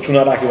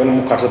चुना राख्यो भने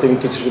मुख काट्छ, त्यो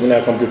त्यसको बिना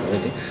कम्प्लिट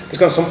हुँदैन। त्यस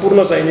कारण सम्पूर्ण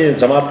चाहिने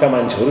जमातका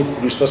मान्छेहरू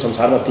टुरिस्ट त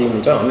संसारमा त्यही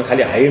हुन्छ। हामीले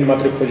खालि हाई एन्ड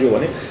मात्रै खोज्यो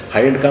भने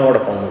हाई एन्ड कहाँबाट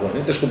पाउनु भने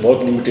त्यसको बहुत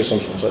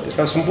लिमिटेसन्स हुन्छ। त्यस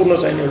कारण सम्पूर्ण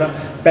चाहिने एउटा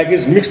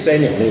प्याकेज मिक्स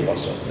चाहिने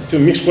हुनैपर्छ। त्यो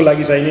मिक्सको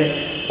लागि चाहिने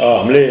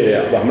हामीले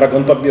अब हाम्रा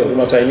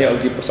गन्तव्यहरूमा चाहिने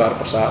अलिकति प्रचार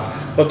प्रसार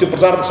र त्यो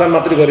प्रचार प्रसार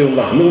मात्रै गऱ्यो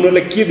भने हामी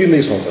उनीहरूलाई के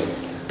दिँदैछौँ त,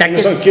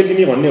 हामीसँग के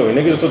दिने भन्ने होइन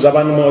कि जस्तो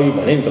जापानमा अघि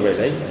भने नि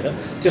तपाईँलाई होइन,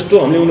 त्यस्तो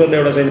हामीले उनीहरूलाई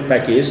एउटा चाहिँ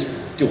प्याकेज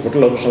त्यो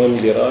होटलहरूसँग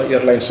मिलेर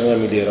एयरलाइन्ससँग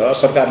मिलेर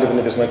सरकारले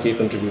पनि त्यसमा केही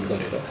कन्ट्रिब्युट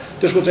गरेर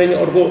त्यसको चाहिँ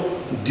अर्को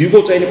दिगो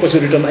चाहिँ पछि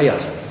रिटर्न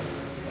आइहाल्छ।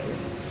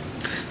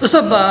 जस्तो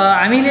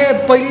हामीले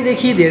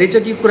पहिलेदेखि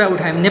धेरैचोटि कुरा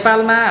उठायौँ,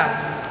 नेपालमा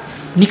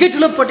निकै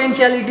ठुलो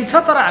पोटेन्सियालिटी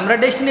छ तर हाम्रा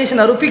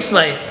डेस्टिनेसनहरू फिक्स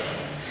भए,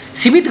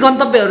 सीमित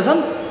गन्तव्यहरू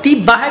छन्, ती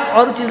बाहेक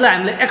अरू चिजलाई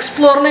हामीले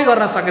एक्सप्लोर नै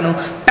गर्न सकेनौँ।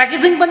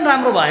 प्याकेजिङ पनि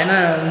राम्रो भएन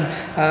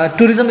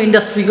टुरिज्म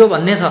इन्डस्ट्रीको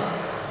भन्ने छ।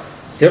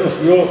 हेर्नुहोस्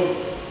यो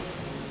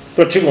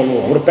त्यो ठिक भन्नु,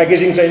 हाम्रो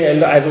प्याकेजिङ चाहिँ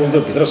अहिले आजकल त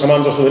भित्र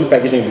सामान जस्तो पनि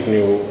प्याकेजिङ बिक्ने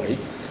हो है।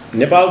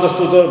 नेपाल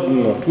जस्तो त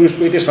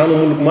टुरिस्टको यति सानो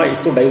मुलुकमा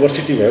यस्तो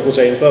डाइभर्सिटी भएको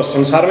चाहिँ त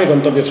संसारमै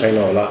गन्तव्य छैन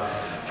होला।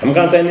 हामी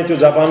कहाँ चाहिने त्यो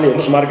जापानले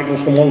हेर्नुहोस् मार्केटिङ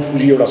उसको माउन्ट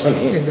फुजी एउटा छ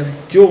नि,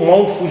 त्यो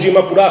माउन्ट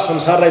फुजीमा पुरा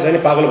संसारलाई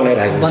चाहिँ पागल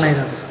बनाइरहेको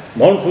छ।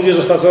 माउन्ट फुजी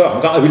जस्ता छ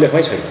हामी कहाँ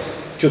अभिलेखमै छैन।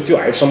 त्यो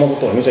हाइटसम्मको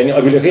त हामी चाहिँ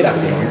अभिलेखै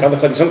राख्दैनौँ। हामी कहाँ त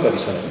कति छन् कति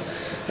छन्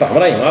र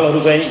हाम्रा हिमालहरू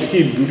चाहिँ यति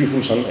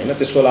ब्युटिफुल छन् होइन।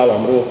 त्यसको अलावा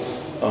हाम्रो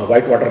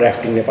वाइट वाटर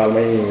राफ्टिङ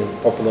नेपालमै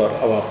पपुलर,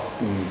 अब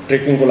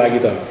ट्रेकिङको लागि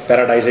त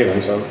प्याराडाइजै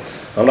भन्छन्।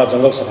 हाम्रा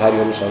जङ्गल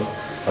सफारीहरू छन्।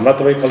 हाम्रा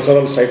तपाईँ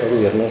कल्चरल साइटहरू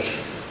हेर्नुहोस्,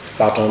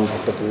 पाटन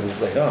भक्तपुर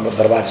होइन, हाम्रो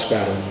दरबार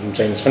स्क्वायरहरू जुन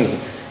चाहिँ छ नि,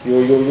 यो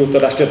यो यो त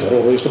राष्ट्रिय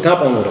धरोहर हो, यस्तो कहाँ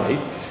पाउनु र है।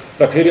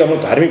 र फेरि हाम्रो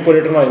धार्मिक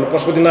पर्यटनमा हेर्नु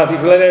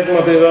पशुपतिनाथलाई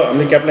मात्रै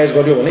हामीले क्यापिटलाइज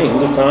गऱ्यो भने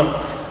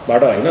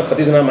हिन्दुस्तानबाट होइन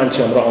कतिजना मान्छे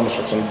हाम्रो आउन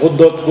सक्छन्।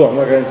 बौद्धको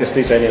हाम्रो कारण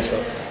त्यस्तै चाहिने छ,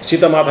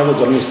 सीतामाताको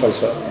जन्मस्थल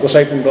छ,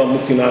 गोसाइकुण्ड,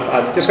 मुक्तिनाथ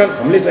आदि। त्यस कारण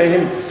हामीले चाहिने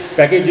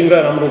प्याकेजिङ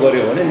राम्रो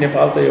गऱ्यो भने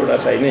नेपाल त एउटा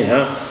चाहिने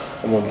यहाँ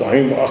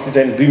हामी अस्ति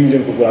चाहिँ 2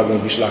 मिलियनको कुरा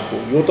गऱ्यौँ, 20 लाखको,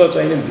 यो त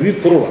चाहिने 2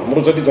 करोड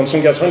हाम्रो जति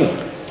जनसङ्ख्या छ नि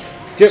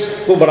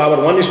त्यसको बराबर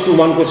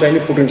 1:1 को चाहिने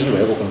पोटेन्सियल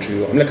भएको कन्ट्री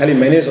हो। हामीले खालि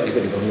म्यानेज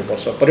अलिकति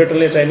गर्नुपर्छ।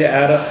 पर्यटनले चाहिने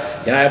आएर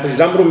यहाँ आएपछि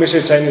राम्रो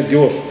मेसेज चाहिने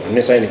दियोस्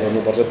भन्ने चाहिने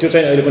गर्नुपर्छ। त्यो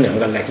चाहिँ अहिले पनि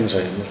हामीलाई ल्याकिङ छ।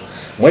 हेर्नुहोस्,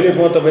 मैले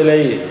म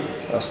तपाईँलाई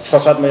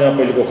 6-7 महिना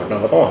पहिलेको घटना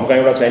बताउँ। हाम्रो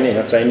एउटा चाहिने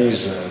यहाँ चाइनिज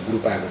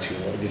ग्रुप आएको थियो,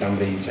 अलि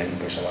राम्रै चाहिने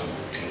पैसा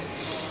वालेको थियो।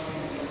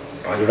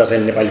 एउटा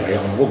चाहिँ नेपाली भाइ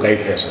आउनुभयो, गाइड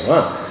रहेछ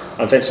उहाँ।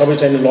 अनि चाहिँ सबै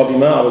चाहिने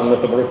लबीमा अब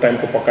उनीहरूको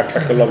टाइमको पक्का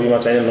ठ्याक्कै लबीमा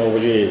चाहिने 9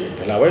 बजे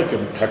भेला भयो। त्यो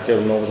ठ्याक्कै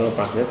 9 बजीमा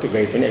 5 मिनट त्यो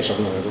गाइड पनि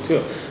आइसक्नु भएको थियो।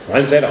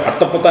 उहाँले चाहिँ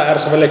हट्तपत्ता आएर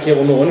सबैलाई के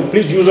भन्नु भने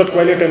please use the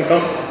toilet and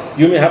com,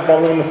 you may have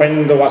problem in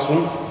finding the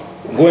washroom,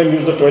 go and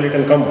use the toilet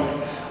and कम भन्यो।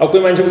 अब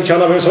कोही मान्छेको इच्छा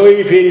नभए सबै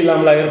फेरि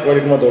लाम लागेर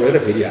टोइलेटमा दौडेर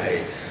फेरि आए।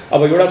 अब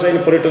एउटा चाहिँ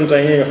पर्यटन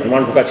चाहिने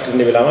हनुमान ढुक्का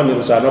छिर्ने बेलामा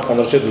मेरो चार्जमा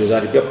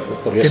 1500-2000 रुपियाँ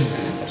प्रवेश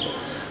दिनुपर्छ।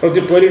 र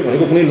त्यो टोइलेट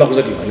भनेको कुनै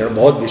लग्जरी भनेर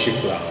बहुत बेसिक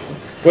कुरा हो।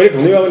 टोइलेट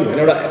हुँदैमा पनि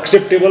भने एउटा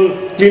एक्सेप्टेबल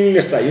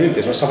क्लिननेस चाहियो नि,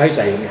 त्यसमा सफाइ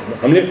चाहियो नि।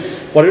 हामीले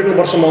पर्यटन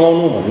वर्ष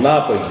मनाउनुभन्दा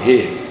पहिले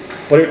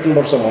पर्यटन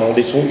वर्ष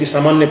मनाउँदैछौँ, यी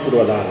सामान्य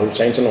पूर्वाधारहरू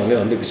चाहिन्छन् भनेर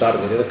हामीले विचार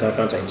गरेर कहाँ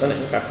कहाँ चाहिन्छन्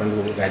होइन।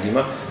 काठमाडौँ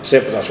भ्यालीमा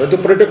 150 त्यो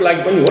पर्यटकको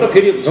लागि पनि हो र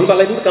फेरि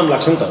जनतालाई पनि काम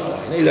लाग्छ नि त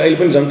होइन। अहिले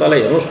पनि जनतालाई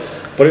हेर्नुहोस्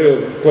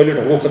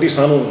टोइलेटहरूको कति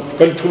सानो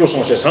कहिले ठुलो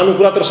समस्या, सानो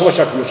कुरा तर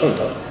समस्या ठुलो छ नि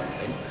त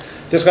होइन।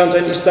 त्यस कारण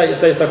चाहिँ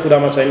यस्ता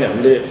कुरामा चाहिँ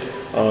हामीले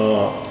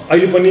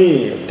अहिले पनि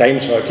टाइम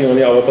छ,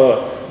 किनभने अब त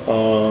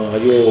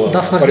यो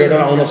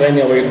पर्यटन आउन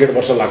चाहिने अब 1-1.5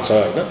 वर्ष लाग्छ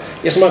होइन।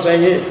 यसमा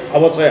चाहिने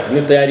अब चाहिँ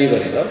हामीले तयारी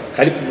गरेर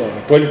खालि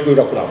टोइलेटको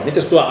एउटा कुरा भने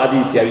त्यस्तो आदि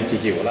इत्यादि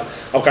के होला।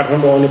 अब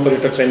काठमाडौँ आउने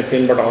पर्यटक चाहिँ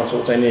प्लेनबाट आउँछ,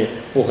 चाहिने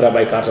पोखरा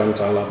बाई कार जान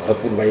चाहला,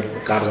 भरतपुर बाई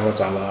कार जान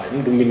चाहला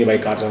होइन, लुम्बिनी बाई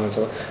कार जान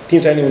चाहला, ती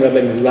चाहिने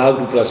उनीहरूलाई निर्वाध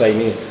रूपमा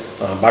चाहिने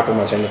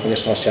बाटोमा चाहिँ कुनै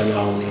समस्या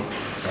नआउने,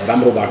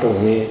 राम्रो बाटो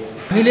हुने।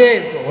 हामीले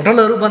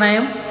होटलहरू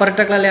बनायौँ,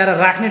 पर्यटकलाई ल्याएर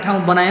राख्ने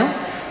ठाउँ बनायौँ,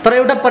 तर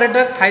एउटा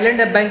पर्यटक थाइल्यान्ड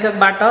या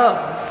ब्याङ्ककबाट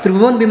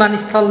त्रिभुवन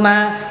विमानस्थलमा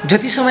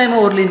जति समयमा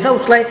ओर्लिन्छ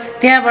उसलाई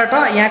त्यहाँबाट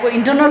यहाँको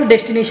इन्टरनल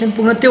डेस्टिनेसन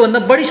पुग्न त्योभन्दा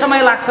बढी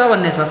समय लाग्छ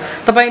भन्ने छ।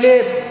 तपाईँले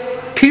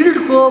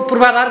फिल्डको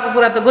पूर्वाधारको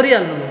कुरा त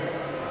गरिहाल्नु,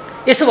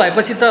 यसो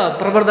भएपछि त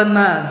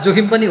प्रवर्धनमा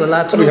जोखिम पनि होला।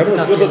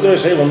 हेर्नुहोस्, यो त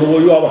सही भन्नुभयो।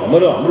 यो अब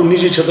हाम्रो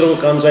निजी क्षेत्रको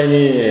काम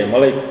चाहिने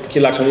मलाई के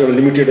लाग्छ भने एउटा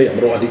लिमिटेडै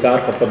हाम्रो अधिकार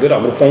कर्तव्य र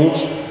हाम्रो पहुँच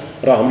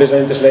र हामीले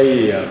चाहिँ त्यसलाई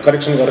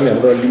करेक्सन गर्ने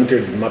हाम्रो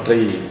लिमिटेड मात्रै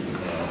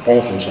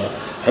पहुँच हुन्छ।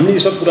 हामीले यी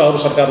सब कुराहरू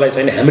सरकारलाई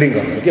चाहिने ह्यामरिङ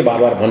गर्ने के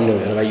बार भन्ने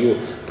हेर भाइ यो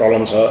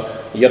प्रब्लम छ,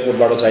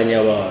 एयरपोर्टबाट चाहिने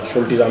अब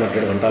सोल्टी जान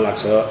 1.5 घन्टा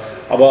लाग्छ।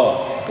 अब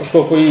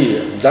उसको कोही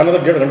जान त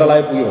 1.5 घन्टा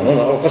लाग्यो पुग्यो भनौँ न,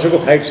 अब कसैको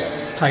फ्लाइट छ,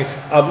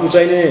 अब ऊ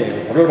चाहिने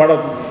होटलबाट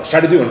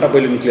 2.5 घन्टा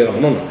पहिले निक्लेर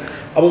भनौँ न,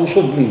 अब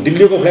उसको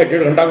दिल्लीको फ्लाइट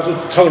 1.5 घन्टाको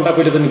 6 घन्टा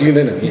पहिले त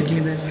निक्लिँदैन नि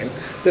हैन।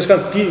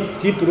 त्यसकारण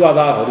ती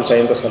पूर्वाधारहरू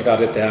चाहिँ त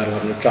सरकारले तयार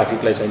गर्ने,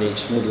 ट्राफिकलाई चाहिँ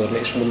स्मुथ गर्ने,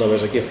 स्मुथ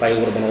नभएछ के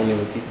फ्लाइओभर बनाउने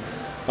हो कि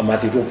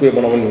माथि रोपवे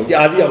बनाउने हो कि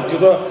आदि। अब त्यो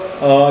त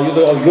यो त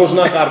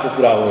योजनाकारको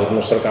कुरा हो,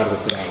 हेर्नु सरकारको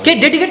कुरा हो। के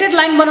डेडिकेटेड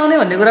लाइन बनाउने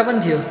भन्ने कुरा पनि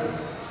थियो,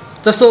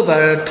 जस्तो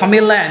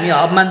ठमेललाई हामी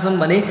हब मान्छौँ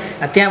भने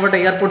त्यहाँबाट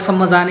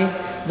एयरपोर्टसम्म जाने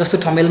जस्तो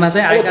ठमेलमा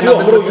चाहिँ आएका त्यो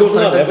हाम्रो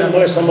योजना भए पनि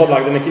मलाई सम्भव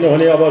लाग्दैन,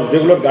 किनभने अब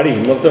रेगुलर गाडी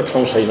हिँड्न त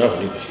ठाउँ छैन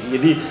भनेपछि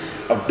यदि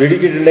अब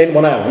डेडिकेटेड लाइन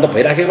बनायो भने त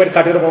भइराखेको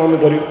काटेर बनाउनु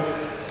पऱ्यो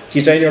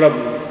कि चाहिँ एउटा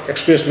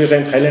एक्सप्रेस वे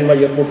चाहिँ थाइल्यान्डमा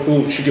एयरपोर्ट टु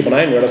सिटी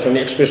बनायो नि, एउटा चाहिँ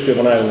एक्सप्रेस वे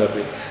बनायो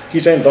उनीहरूले, कि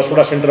चाहिँ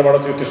 10वटा सेन्टरबाट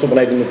त्यस्तो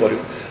बनाइदिनु पऱ्यो।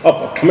 अब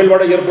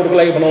ठमेलबाट एयरपोर्टको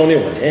लागि बनाउने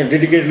हो भने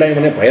डेडिकेटेड लाइन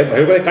भने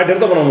भएको काटेर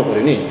त बनाउनु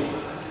पऱ्यो नि,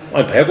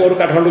 अनि भएको अरू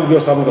काठमाडौँको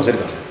व्यवस्थापन कसरी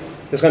गर्ने?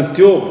 त्यस कारण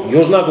त्यो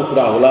योजनाको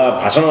कुरा होला,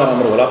 भाषणमा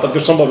राम्रो होला, तर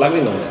त्यो सम्भव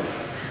लाग्दैन मलाई।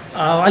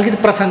 अलिकति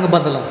प्रसङ्ग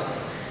बदलौँ,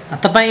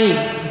 तपाईँ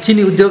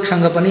चिनी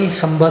उद्योगसँग पनि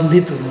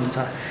सम्बन्धित हुनुहुन्छ।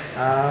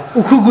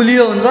 उखु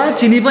गुलियो हुन्छ,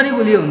 चिनी पनि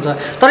गुलियो हुन्छ,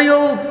 तर यो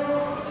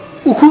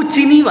उखु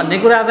चिनी भन्ने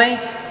कुरा चाहिँ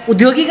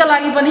उद्योगीका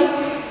लागि पनि,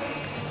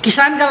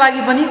 किसानका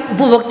लागि पनि,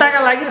 उपभोक्ताका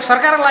लागि र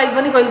सरकारका लागि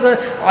पनि कहिले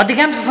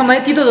अधिकांश समय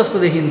तितो जस्तो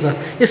देखिन्छ।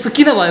 यस्तो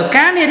किन भयो?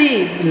 कहाँनेरि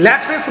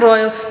ल्याप्सेस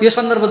रह्यो? यो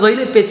सन्दर्भ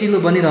जहिले पेचिलो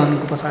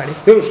बनिरहनुको पछाडि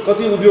हेर्नुहोस्,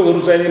 कति उद्योगहरू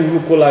चाहिँ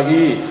मुलुकको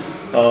लागि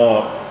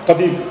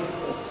कति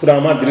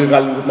कुरामा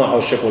दीर्घकालीन रूपमा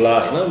आवश्यक होला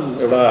हैन।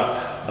 एउटा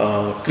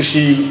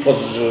कृषि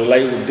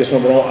उपजलाई देशमा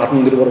बनाउँ,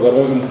 आत्मनिर्भर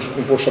गरौँ,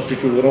 इम्पोर्ट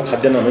सब्स्टिट्युट गरौँ,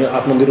 खाद्यान्न हामी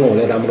आत्मनिर्भर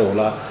हुने राम्रो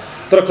होला।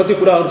 तर कति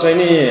कुराहरू चाहिँ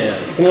नि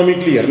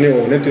इकोनोमिकली हेर्ने हो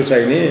भने त्यो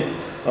चाहिँ नि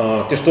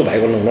त्यस्तो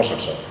भाइबल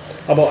हुनसक्छ।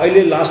 अब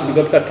अहिले लास्ट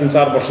विगतका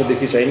 3-4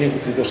 वर्षदेखि चाहिँ नि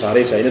उखुको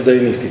साह्रै चाहिँ नि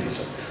दयनीय स्थिति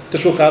छ।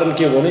 त्यसको कारण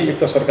के हो भने एक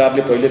त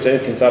सरकारले पहिले चाहिँ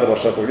 3-4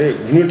 वर्ष पहिले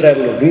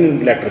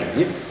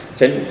युनिल्याटरली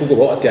चाहिँ उखुको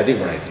भाउ अत्याधिक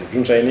बढाइदियो,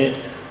 जुन चाहिँ नि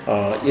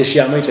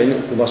एसियामै चाहिँ नि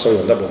उखुमा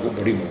सबैभन्दा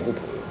बढी महँगो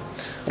भयो।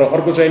 र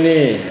अर्को चाहिँ नि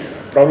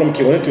प्रब्लम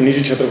के हो भने त्यो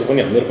निजी क्षेत्रको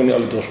पनि हाम्रो पनि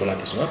अलिक दोष होला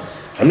त्यसमा।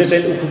 हामीले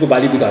चाहिँ उखुको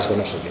बाली विकास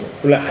गर्न सकेनौँ।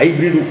 उसलाई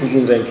हाइब्रिड उखु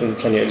जुन चाहिँ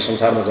छ नि अहिले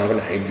संसारमा जहाँ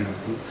पनि हाइब्रिड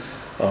उखु,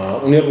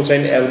 उनीहरूको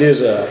चाहिँ एभरेज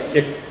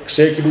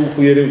 100 किलो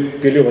उखु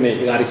पेल्यो भने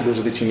 11 किलो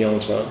जति चिनी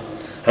आउँछ।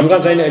 हाम्रा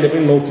चाहिँ अहिले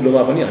पनि 9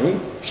 किलोमा पनि हामी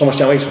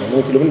समस्यामै छौँ,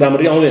 9 किलो पनि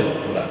राम्ररी आउँदैन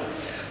कुरा।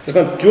 त्यस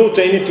कारण त्यो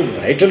चाहिँ नि त्यो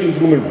भाइटल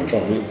इम्प्रुभमेन्ट भन्छौँ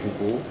हामीले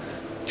उखुको,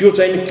 त्यो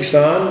चाहिँ नि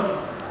किसान,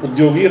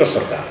 उद्योगी र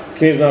सरकार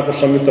तिनजनाको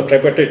संयुक्त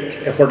ट्राइपेटेड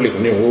एफर्टले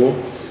हुने हो।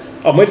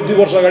 अब मैले 2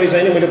 वर्ष अगाडि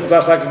चाहिँ नि मैले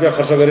 50 लाख रुपियाँ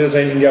खर्च गरेर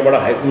चाहिँ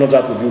इन्डियाबाट उन्नत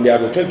जातको बिउ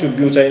ल्याएको थिएँ। त्यो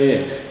बिउ चाहिँ नि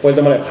पहिले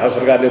त मलाई भारत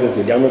सरकारले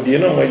रोक्यो, ल्याउन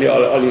दिएन। मैले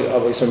अलि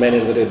अब यसो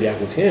म्यानेज गरेर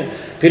ल्याएको थिएँ।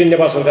 फेरि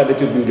नेपाल सरकारले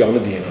त्यो बिउ ल्याउन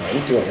दिएन होइन,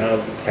 त्यो यहाँ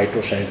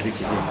फाइटोसानिटरी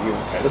के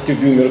उठाएर त्यो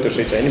बिउ मेरो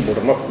त्यसै चाहिँ नि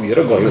बोर्डरमा पुगेर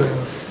गयो।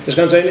 त्यस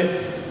कारण चाहिँ नि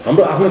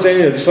हाम्रो आफ्नो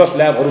चाहिँ रिसर्च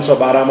ल्याबहरू छ,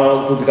 12मा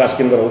उखु विकास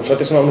केन्द्रहरू छ,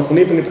 त्यसमा हाम्रो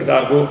कुनै पनि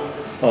प्रकारको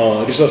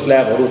रिसर्च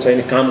ल्याबहरू चाहिँ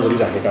नि काम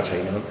गरिराखेका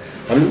छैनन्।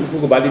 हामीले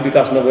उखुको बाली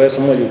विकास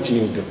नभएसम्म यो चिनी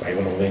उद्योग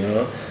भाइबल हुँदैन।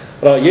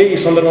 र यही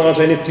सन्दर्भमा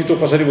चाहिँ नि तितो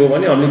कसरी भयो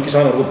भने हामीले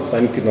किसानहरूको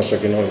भुक्तानी तिर्न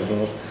सकेनौँ।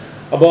 हेर्नुहोस्,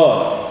 अब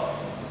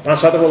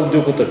 5-7वटा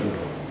उद्योगको त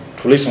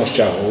ठुलै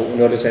समस्या हो,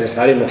 उनीहरूले चाहिँ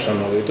साह्रै नोक्सान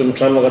नगयो। त्यो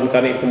नोक्सान नगर्ने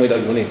कारण एक त मैले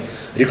अघि भने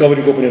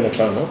रिकभरीको पनि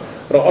नोक्सान हो।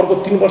 र अर्को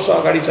 3 वर्ष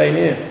अगाडि चाहिँ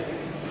नि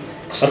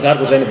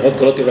सरकारको चाहिँ बहुत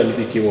गलत एउटा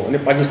नीति के हो भने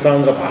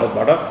पाकिस्तान र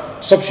भारतबाट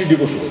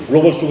सब्सिडीको sugar,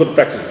 global sugar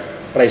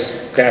price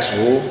crash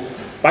हो।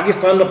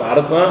 पाकिस्तान र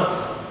भारतमा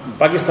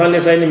पाकिस्तानले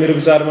चाहिँ नि मेरो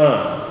विचारमा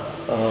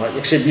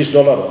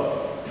 $120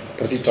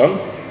 प्रति टन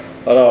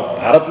र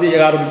भारतले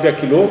 11 रुपियाँ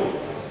किलो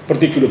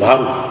प्रति किलो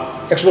भारू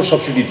एक्सपोर्ट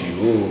सब्सिडी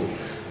दियो।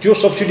 त्यो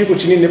सब्सिडीको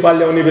चिनी नेपाल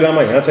ल्याउने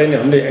बेलामा यहाँ चाहिँ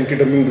हामीले एन्टी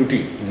डम्पिङ ड्युटी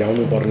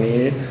ल्याउनु पर्ने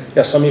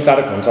या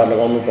समीकारक भन्सार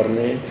लगाउनु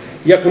पर्ने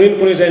या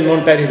कुनै चाहिँ नन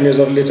ट्यारिफ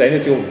मेजरले चाहिँ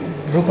त्यो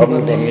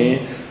गर्नुपर्ने।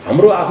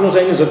 हाम्रो आफ्नो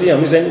चाहिँ जति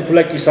हामी चाहिँ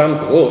उखुलाई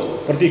किसानको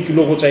प्रति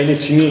किलोको चाहिँ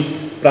चिनी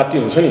प्राप्ति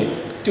हुन्छ नि,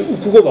 त्यो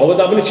उखुको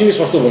भाउभन्दा पनि चिनी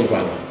सस्तो हुनु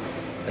पाएन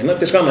होइन।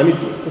 त्यस कारण हामी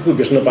उखु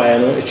बेच्न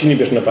पाएनौँ, चिनी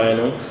बेच्न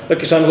पाएनौँ र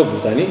किसानको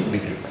भुक्तानी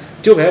बिग्रियो।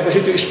 त्यो भएपछि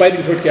त्यो स्पाइक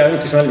इफेक्ट के आयो भने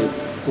किसानले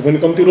उखु पनि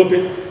कम्ती रोपे,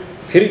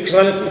 फेरि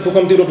किसानले उखु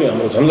कम्ती रोप्यो,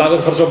 हाम्रो झन् लागत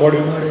खर्च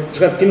बढ्यो। त्यस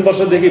कारण 3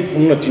 वर्षदेखि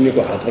पूर्ण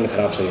चिनीको हालत पनि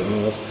खराब छ।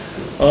 हेर्नुहोस्,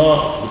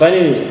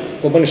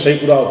 भुक्तानीको पनि सही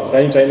कुरा हो,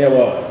 भुक्तानी चाहिने अब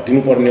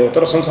दिनुपर्ने हो।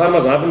 तर संसारमा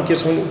जहाँ पनि के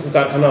छ भने उखु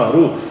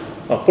कारखानाहरू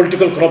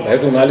पोलिटिकल करप्ट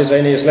भएको हुनाले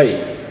चाहिँ यसलाई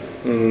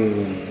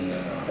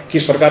कि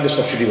सरकारले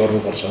सब्सिडी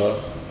गर्नुपर्छ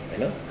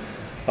होइन,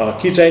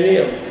 कि चाहिँ नि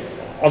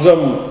अझ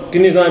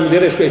तिनैजना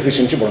मिलेर यसको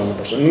एफिसियन्सी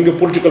बढाउनुपर्छ। यो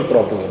पोलिटिकल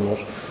करप्ट हो।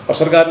 हेर्नुहोस्,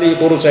 सरकारले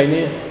एकरो चाहिँ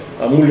नि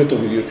मूल्य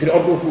तोकिदियो। फेरि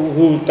अर्को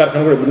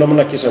कारखानाको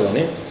नमुना के छ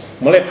भने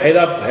मलाई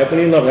फाइदा भए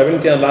पनि नभए पनि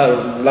त्यहाँ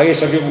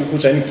लागिसकेको उखु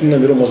चाहिँ नि किन्न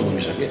मेरो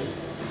मजबुरी छ कि,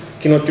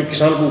 किन त्यो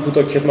किसानको उखु त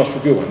खेतमा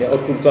सुक्यो भने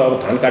अर्को त अब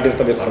धान काटेर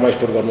तपाईँ घरमा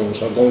स्टोर गर्नुहुन्छ,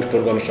 गहुँ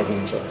स्टोर गर्न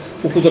सक्नुहुन्छ।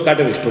 उखु त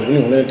काटेर स्टोर पनि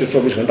हुँदैन, त्यो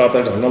 24 घन्टा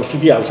 48 घन्टामा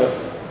सुकिहाल्छ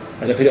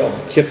होइन। फेरि अब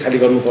खेत खाली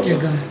गर्नुपर्छ।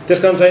 त्यस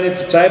कारण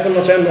चाहिँ चाहे पनि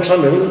नचाहे नोक्सान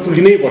भयो भने उखु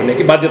लिनै पर्ने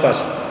कि बाध्यता छ।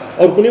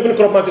 अरू कुनै पनि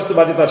क्रपमा त्यस्तो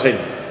बाध्यता छैन।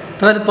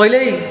 तपाईँले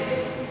पहिल्यै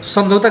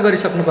सम्झौता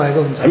गरिसक्नु भएको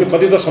हुन्छ। हामी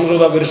कति त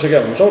सम्झौता गरिसकेका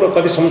हुन्छौँ र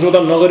कति सम्झौता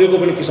नगरेको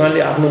पनि किसानले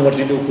आफ्नो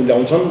मर्जीले उखु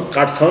ल्याउँछन्,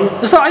 काट्छन्।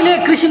 जस्तो अहिले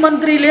कृषि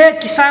मन्त्रीले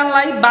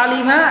किसानलाई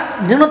बालीमा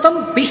न्यूनतम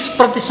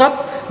 20%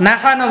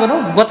 नाफा नभनौँ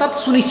बचत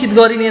सुनिश्चित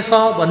गरिनेछ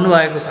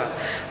भन्नुभएको छ।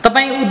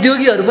 तपाईँ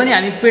उद्योगीहरू पनि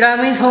हामी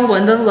पीडामै छौँ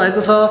भनिरहनु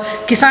भएको छ,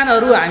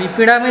 किसानहरू हामी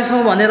पीडामै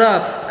छौँ भनेर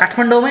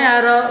काठमाडौँमै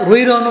आएर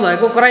रोइरहनु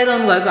भएको,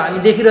 कराइरहनु भएको हामी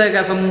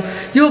देखिरहेका छौँ।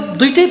 यो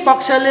दुईटै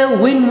पक्षले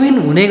विन विन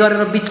हुने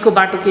गरेर बिचको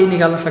बाटो केही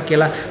निकाल्न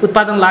सकिएला,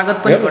 उत्पादन लागत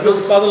पनि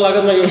घटोस्,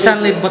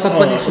 किसानले बचत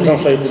पनि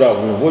सुनिश्चित। सही कुरा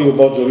हुनुभयो, यो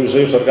बहुत जरुरी छ,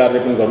 यो सरकारले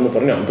पनि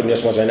गर्नुपर्ने, हामी पनि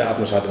यसमा चाहिँ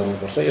आत्मसात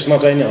गर्नुपर्छ। यसमा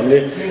चाहिँ हामीले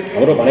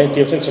हाम्रो भनाइ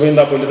के छ,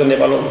 सबैभन्दा पहिले त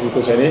नेपालमा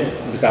उखुको चाहिँ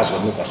विकास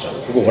गर्नुपर्छ,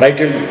 उखुको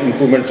भेराइटल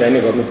इम्प्रुभमेन्ट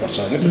चाहिँ गर्नुपर्छ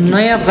होइन,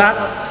 नयाँ जात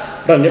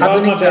र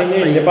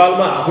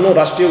नेपालमा आफ्नो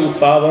राष्ट्रिय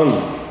उत्पादन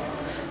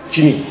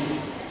चिनी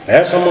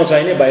भएसम्म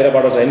चाहिँ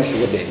बाहिरबाट चाहिँ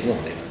सुगर ल्याइदिनु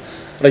हुँदैन।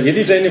 र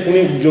यदि चाहिँ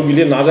कुनै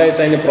उद्योगीले नाजायज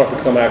चाहिँ प्रफिट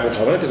कमाएको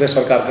छ भने त्यसलाई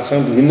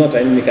सरकारसँग विभिन्न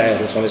चाहिँ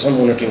निकायहरू छँदैछन्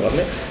मोनिटरिङ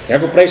गर्ने,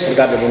 यहाँको प्राइस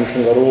सरकारले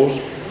मोनिटरिङ गरोस्।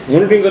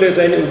 मोनिटरिङ गरेर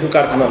चाहिँ उखु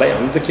कारखानालाई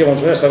हामी त के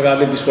भन्छौँ भने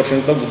सरकारले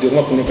 20% त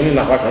उद्योगमा कुनै पनि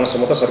नाफा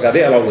खानसम्म त सरकारले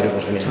एलाउ गरेको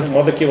छैन।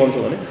 म त के भन्छु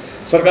भने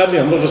सरकारले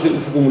हाम्रो जस्तै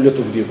उखुको मूल्य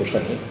तोकिदिएको छ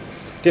नि,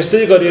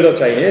 त्यस्तै गरेर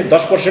चाहिँ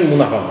 10%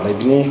 मुनाफा हामीलाई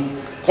दिनुहोस्,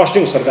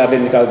 कस्टिङ सरकारले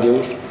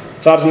निकालिदियोस्,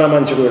 4 जना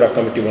मान्छेको एउटा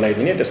कमिटी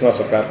बनाइदिने, त्यसमा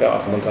सरकारका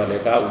अर्थ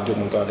मन्त्रालयका, उद्योग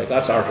मन्त्रालयका,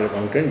 चार्टर्ड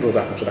एकाउन्टेन्ट जो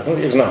राख्नुहोस्,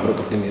 एकजना हाम्रो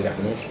प्रतिनिधि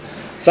राख्नुहोस्,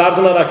 4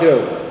 जना राखेर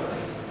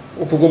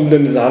उखुको मूल्य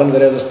निर्धारण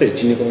गरे जस्तै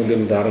चिनीको मूल्य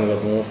निर्धारण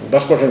गर्नुहोस्,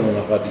 10%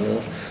 मुनाफा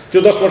दिनुहोस्। त्यो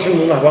 10%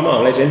 मुनाफामा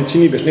हामीलाई चाहिँ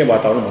चिनी बेच्ने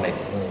वातावरण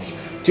बनाइदिनुहोस्।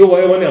 त्यो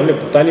भयो भने हामीले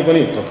भुक्तानी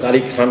पनि तत्कालै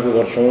किसानको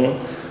गर्छौँ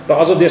र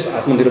अझ देश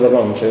आत्मनिर्भरमा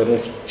हुन्छ।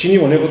 हेर्नुहोस्, चिनी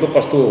भनेको त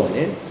कस्तो हो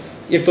भने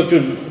एक त त्यो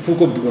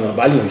उखुको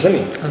बाली हुन्छ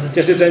नि,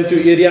 त्यसले चाहिँ त्यो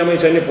एरियामै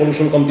चाहिँ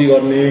पल्युसन कम्ती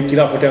गर्ने,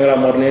 किरा फट्याङ्ग्रा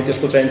मर्ने,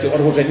 त्यसको चाहिँ त्यो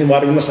अर्को चाहिँ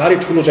इन्भाइरोमेन्टमा साह्रै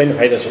ठुलो चाहिँ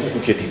फाइदा छ उखु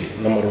खेतीले,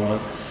 नम्बर 1।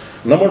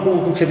 नम्बर 2,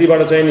 उखु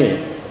खेतीबाट चाहिँ नि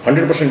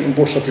 100%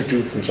 इम्पोर्ट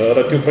सब्स्टिट्युट हुन्छ र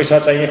त्यो पैसा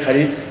चाहिँ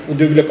खालि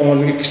उद्योगीले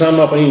कमाउने कि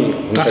किसानमा पनि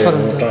हुन्छ,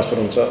 ट्रान्सफर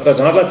हुन्छ। र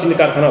जहाँ जहाँ चिनी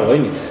कारखाना भयो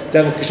नि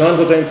त्यहाँको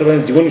किसानको चाहिँ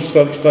तपाईँ जीवन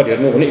स्तर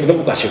हेर्नु भने एकदम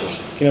उकासेको छ,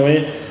 किनभने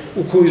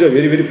उखु is a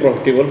very very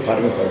profitable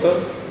farming for the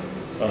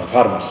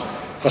farmers.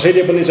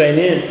 कसैले पनि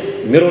चाहिने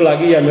मेरो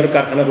लागि या मेरो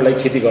कारखानाको लागि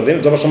खेती गर्दैन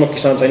जबसम्म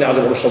किसान चाहिँ आज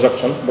बडो सजग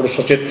छन्, बडो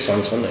सचेत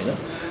किसान छन् होइन,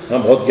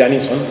 बहुत ज्ञानी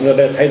छन्,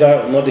 उनीहरूलाई फाइदा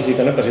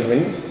नदेखिकन कसैले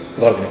पनि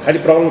गर्दैन। खालि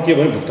प्रब्लम के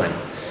भयो भने भुक्तानी,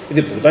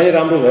 यदि भुक्तानी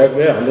राम्रो भएको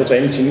भए हाम्रो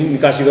चाहिँ चिनी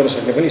निकासी गर्न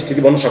सक्ने पनि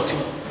स्थिति बन्न सक्थ्यो।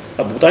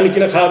 अब भुक्तानी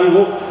किन खराब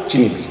भयो,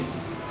 चिनी बिग्यो,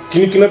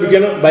 चिनी किन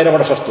बिगेन,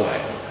 बाहिरबाट सस्तो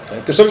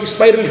आयो, त्यो सबै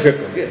स्पाइरल इफेक्ट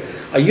हो कि।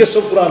 यो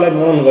सब कुराहरूलाई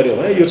मनन गऱ्यो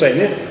भने यो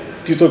चाहिँ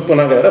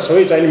तितोपना गएर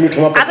सबै चाहिँ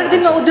मिठोमा। आजको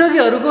दिनमा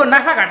उद्योगीहरूको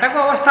नाफा घाटाको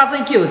अवस्था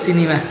चाहिँ के हो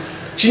चिनीमा?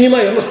 चिनीमा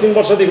हेर्नुहोस् 3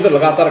 वर्षदेखि त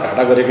लगातार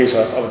घाटा गरेकै छ।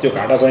 अब त्यो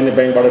घाटा चाहिँ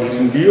ब्याङ्कबाट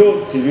ऋण लियो,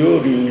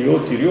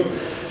 तिर्यो।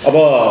 अब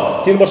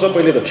 3 वर्ष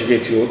पहिले त ठिकै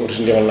थियो,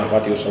 रिजनेबल नाफा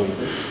थियो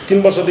सबैको। 3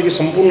 वर्षदेखि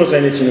सम्पूर्ण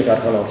चाहिने चिनी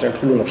कारखानाहरू चाहिँ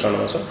ठुलो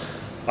नोक्सानमा छ।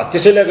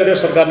 त्यसैले गरेर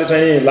सरकारले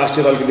चाहिँ लास्ट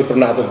इयर अलिकति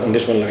प्रणहात्मक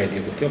बन्देज पनि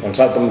लगाइदिएको थियो,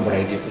 भन्सार पनि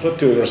बढाइदिएको छ।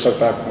 त्यो एउटा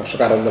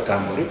सकारात्मक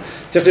काम गर्यो,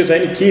 त्यसले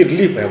चाहिँ केही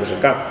रिलिफ भएको छ।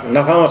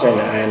 नाफामा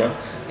चाहिँ आएन,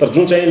 तर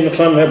जुन चाहिँ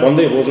नोक्सान भयो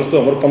बन्दै भयो। जस्तो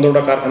हाम्रो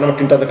 15वटा कारखानामा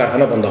 3टा त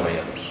कारखाना बन्द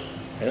भइहाल्नुहोस्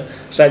होइन,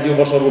 सायद यो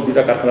वर्ष अर्को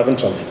 2टा कारखाना पनि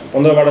चल्दैन।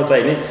 15बाट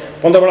चाहिँ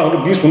 15बाट हाम्रो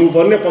 20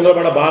 हुनुपर्ने,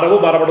 15बाट 12 हो,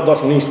 12बाट 10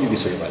 हुने स्थिति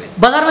छ योपालि।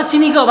 बजारमा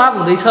चिनीको अभाव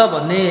हुँदैछ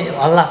भन्ने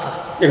हल्ला छ।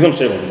 एकदम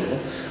सही भन्नुभयो।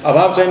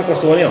 अभाव चाहिँ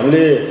कस्तो भने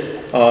हामीले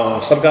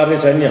सरकारले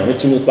चाहिँ नि हामी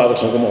चिनी उत्पादक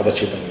सङ्घको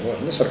अध्यक्ष पनि हो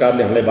होइन,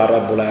 सरकारले हामीलाई बार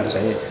बोलाएर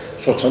चाहिँ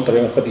सोध्छन्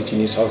तपाईँमा कति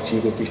चिनी छ,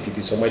 चिनीको के स्थिति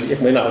छ। मैले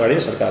 1 महिना अगाडि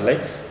सरकारलाई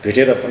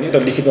भेटेर पनि र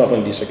लिखितमा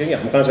पनि दिइसकेँ कि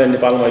हाम्रो कहाँ चाहिँ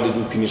नेपालमा अहिले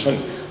जुन चिनी छ नि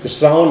त्यो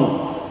श्रावण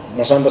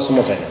मसान्तसम्म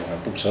चाहिँ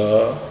हामीलाई पुग्छ,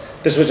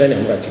 त्यसपछि चाहिँ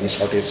हाम्रो चिनी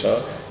सर्टेज छ।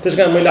 त्यस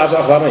कारण मैले आज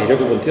अखबारमा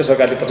हेरेको पनि थिएँ,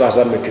 सरकारले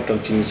 50,000 मेट्रिक टन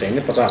चिनी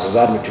चाहिने,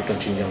 50,000 मेट्रिक टन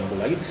चिनी ल्याउनको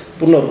लागि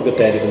पूर्ण रूपले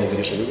तयारी पनि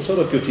गरिसकेको छ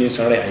र त्यो चिनी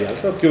चाँडै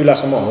आइहाल्छ। त्यो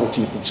बेलासम्म हाम्रो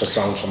चिनी पुग्छ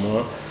श्रावणसम्म।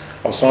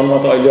 अब श्रावणमा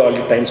त अहिले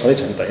अलिक टाइम छँदै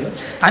छ नि त होइन।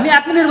 हामी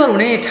आत्मनिर्भर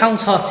हुने ठाउँ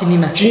छ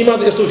चिनीमा। चिनीमा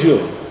त यस्तो थियो,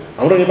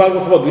 हाम्रो नेपालको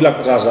खबर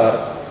 2,50,000,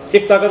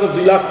 एक ताका त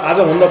 2 लाख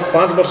आजभन्दा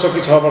 5 वर्ष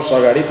कि 6 वर्ष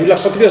अगाडि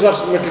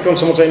 2,70,000 मेट्रिक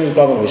टनसम्म चाहिँ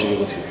उत्पादन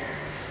भइसकेको थियो।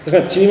 त्यस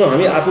कारण चिनीमा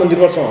हामी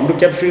आत्मनिर्भर छौँ। हाम्रो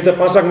क्यापेसिटी त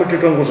 5 लाख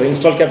मेट्रिक टनको छ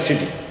इन्स्टल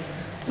क्यापेसिटी।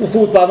 उखु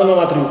उत्पादनमा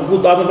मात्रै, उखु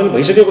उत्पादन पनि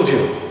भइसकेको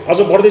थियो, अझ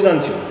बढ्दै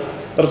जान्थ्यो।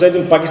 तर चाहिँ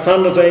जुन पाकिस्तान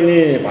र चाहिँ नि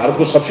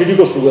भारतको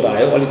सब्सिडीको सुगर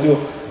आयो, अलि त्यो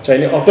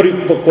चाहिँ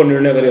अपरिपक्व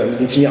निर्णय गरे हामीले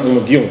जुन चिनी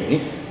आउन दियौँ नि,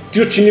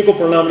 त्यो चिनीको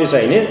परिणामले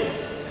चाहिँ नि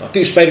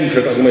त्यो स्पाइरल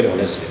इफेक्ट अघि मैले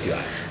भने जस्तै त्यो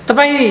आयो।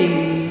 तपाईँ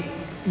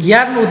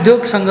यार्न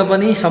उद्योगसँग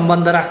पनि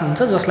सम्बन्ध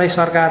राख्नुहुन्छ, जसलाई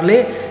सरकारले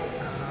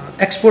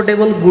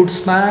एक्सपोर्टेबल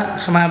गुड्समा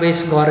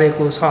समावेश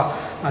गरेको छ।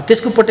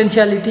 त्यसको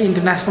पोटेन्सियालिटी,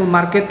 इन्टरनेसनल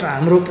मार्केट र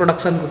हाम्रो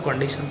प्रोडक्सनको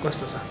कन्डिसन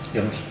कस्तो छ?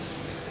 हेर्नुहोस्,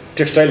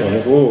 टेक्सटाइल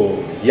भनेको,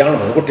 यार्न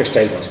भनेको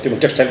टेक्सटाइल भन्छ, त्यो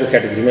टेक्सटाइलको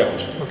क्याटेगोरीमै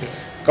आउँछ।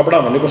 कपडा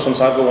भनेको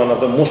संसारको one of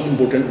the most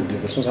important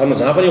उद्योग हो। संसारमा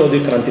जहाँ पनि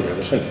औद्योगिक क्रान्ति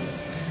भएको छ नि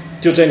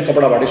त्यो चाहिँ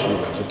कपडाबाटै सुरु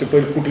भएको छ। त्यो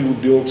पहिलो कुटिर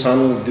उद्योग,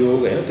 सानो उद्योग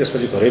होइन,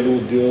 त्यसपछि घरेलु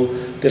उद्योग,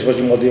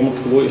 त्यसपछि मध्यम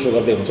ठुलो, यसो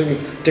गर्दै हुन्छ कि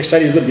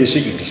textile is the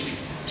basic industry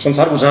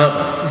संसारको जहाँ।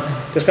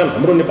 त्यस कारण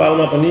हाम्रो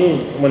नेपालमा पनि,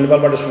 म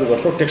नेपालबाट सुरु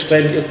गर्छु,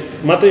 टेक्सटाइल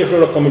मात्रै यस्तो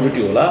एउटा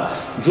कमोडिटी होला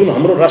जुन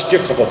हाम्रो राष्ट्रिय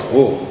खपत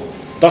हो,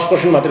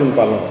 10% मात्रै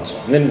नेपालमा भन्छ।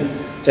 हामीले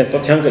चाहिँ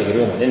तथ्याङ्क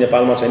हेऱ्यौँ भने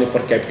नेपालमा चाहिँ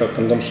पर क्यापिटल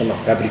कन्जम्सन अफ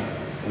फ्याब्रिक,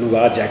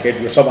 लुगा, ज्याकेट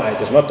यो सब आयो,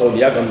 त्यसमा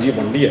तौलिया, गन्जी,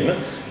 बन्डी होइन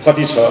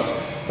कति छ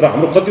र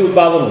हाम्रो कति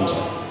उत्पादन हुन्छ।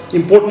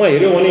 इम्पोर्टमा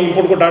हेऱ्यौँ भने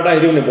इम्पोर्टको डाटा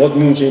हेऱ्यौँ भने बहुत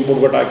न्यून छ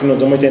इम्पोर्टको डाटा, किन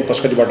जम्मै चाहिँ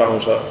तस्करीबाट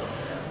आउँछ।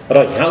 र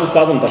यहाँ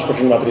उत्पादन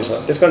 10% मात्रै छ।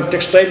 त्यसकारण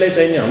टेक्सटाइललाई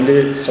चाहिँ नि हामीले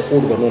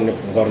सपोर्ट गर्नु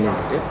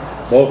गभर्मेन्टले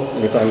बहुत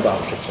नितान्त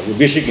आवश्यक छ। यो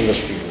बेसिक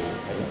इन्डस्ट्री हो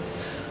हैन।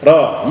 र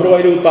हाम्रो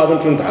अहिले उत्पादन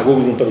जुन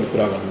धागोको जुन तपाईँले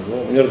कुरा गर्नुभयो,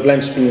 यो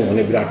रिलायन्स स्पिनिङ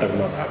भन्ने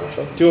विराटनगरमा भएको छ,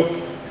 त्यो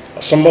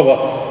सम्भवतः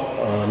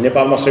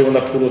नेपालमा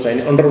सबैभन्दा ठुलो चाहिँ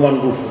नि अन्डर वान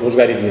रुफ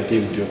रोजगारी दिने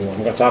त्यही उद्योग हो।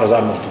 हामीका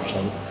 4000 मजदुर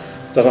छन्,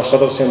 जसमा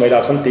 1700 महिला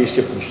छन्,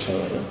 2300 पुरुष छन्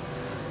हैन।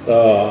 र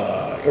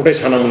एउटै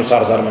छानामुनि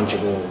 4000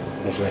 मान्छेको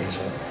रोजगारी छ।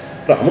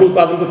 र हाम्रो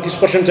उत्पादनको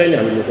 30% चाहिँ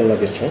हामी लोकलमा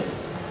बेच्छौँ,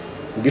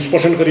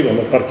 20% करिब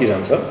हाम्रो टर्की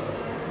जान्छ,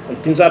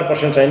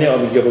 3-4% चाहिँ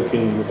अब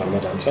युरोपियन मुलुकहरूमा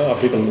जान्छ,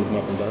 अफ्रिकन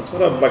मुलुकमा पनि जान्छ,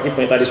 र बाँकी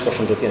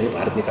 45% जति हामी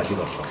भारत निकासी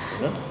गर्छौँ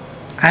हैन।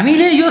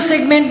 हामीले यो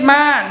सेगमेन्टमा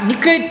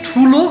निकै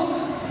ठुलो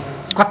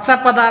कच्चा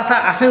पदार्थ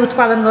आफै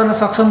उत्पादन गर्न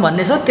सक्छौँ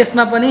भन्ने छ।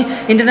 त्यसमा पनि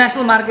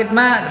इन्टरनेसनल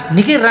मार्केटमा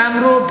निकै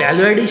राम्रो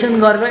भ्यालु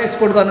एडिसन गरेर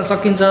एक्सपोर्ट गर्न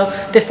सकिन्छ।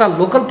 त्यस्ता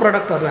लोकल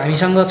प्रडक्टहरू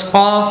हामीसँग छ,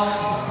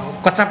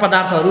 कच्चा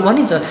पदार्थहरू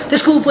भनिन्छ।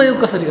 त्यसको उपयोग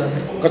कसरी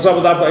गर्ने? कच्चा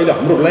पदार्थ अहिले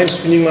हाम्रो रिलायन्स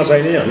स्पिनिङमा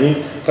चाहिँ नि हामी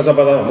कच्चा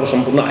पदार्थ हाम्रो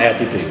सम्पूर्ण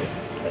आयातितै हो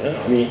हैन।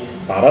 हामी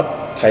भारत,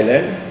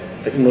 थाइल्यान्ड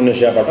र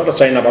इन्डोनेसियाबाट र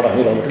चाइनाबाट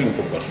हामी र मेटेरियल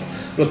इम्पोर्ट गर्छौँ।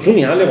 र जुन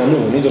यहाँले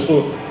भन्नुभयो भने जस्तो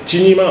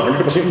चिनीमा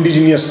 100%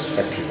 इन्डिजिनियस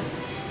फ्याक्ट्री हो।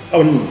 अब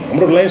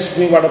हाम्रो रिलायन्स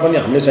स्पिनिङबाट पनि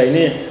हामीले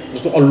चाहिने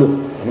जस्तो अल्लो,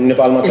 हाम्रो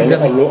नेपालमा चाहिने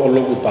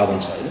अल्लोको उत्पादन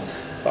छ हैन।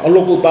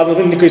 अल्लोको उत्पादन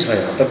पनि निकै छ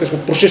यहाँ, तर त्यसको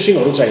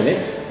प्रोसेसिङहरू चाहिने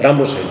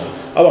राम्रो छैन।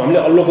 अब हामीले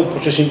अल्लोको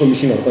प्रोसेसिङको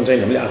मेसिनहरू पनि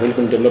चाहिँ हामीले आफैले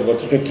पनि डेभलप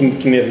गर्छौँ,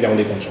 किनेर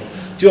ल्याउँदै पनि छौँ।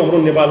 त्यो हाम्रो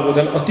नेपालको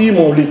चाहिँ अति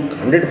मौलिक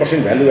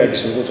 100% भ्यालु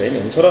एडिसनको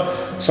चाहिँ हुन्छ। र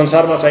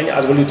संसारमा चाहिँ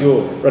आजभोलि त्यो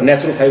एउटा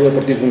नेचुरल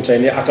फाइबरप्रति जुन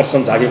चाहिँ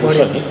आकर्षण जागेको छ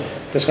नि,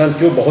 त्यस कारण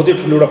त्यो बहुतै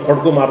ठुलो एउटा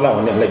फड्को मार्ला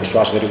भन्ने हामीलाई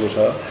विश्वास गरेको छ।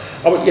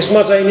 अब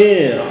यसमा चाहिँ नि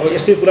अब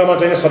यस्तै कुरामा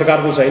चाहिँ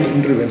सरकारको चाहिँ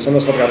इन्टरभेन्सन र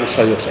सरकारको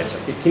सहयोग चाहिन्छ।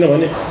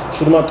 किनभने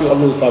सुरुमा त्यो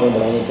अल्लो उत्पादन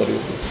बढाउनु पऱ्यो।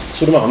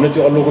 सुरुमा हामीले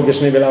त्यो अल्लोको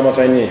बेच्ने बेलामा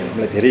चाहिँ नि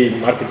हामीलाई धेरै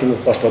मार्केटिङको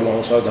कस्टहरू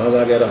आउँछ। जहाँ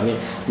जहाँ गएर हामी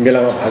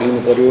मेलामा भाग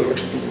लिनु पऱ्यो,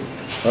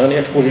 अनि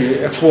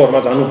एक्सपोहरूमा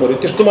जानु पऱ्यो।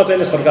 त्यस्तोमा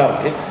चाहिँ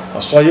सरकारले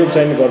सहयोग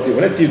चाहिँ गरिदियो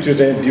भने त्यो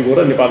चाहिँ दिगो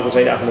र नेपालको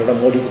चाहिँ आफ्नो एउटा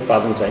मौलिक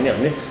उत्पादन चाहिँ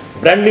हामीले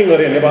ब्रान्डिङ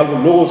गरेर नेपालको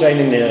लोगो चाहिँ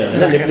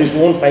होइन नेपालीज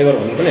ओन फाइबर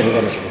भन्ने पनि हामी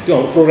गर्न सक्छौँ। त्यो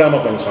हाम्रो प्रोग्राममा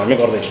पनि छ, हामी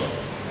गर्दैछौँ।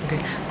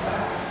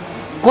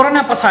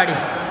 कोरोना पछाडि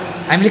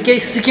हामीले केही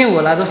सिक्यौँ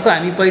होला, जस्तो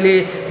हामी पहिले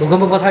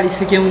भूकम्प पछाडि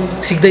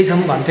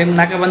सिक्दैछौँ भन्थ्यौँ,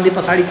 नाकाबन्दी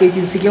पछाडि केही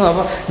चिज सिक्यौँ,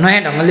 अब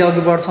नयाँ ढङ्गले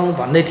अघि बढ्छौँ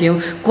भन्दै थियौँ।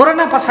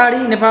 कोरोना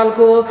पछाडि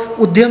नेपालको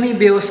उद्यमी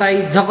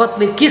व्यवसायी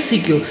जगतले के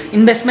सिक्यो?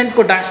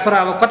 इन्भेस्टमेन्टको डायस्पोरा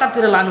अब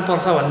कतातिर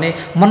लानुपर्छ भन्ने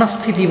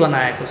मनस्थिति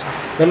बनाएको छ।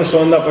 हेर्नुहोस्,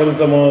 सबभन्दा पहिले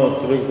त म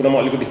तपाईँको कुरामा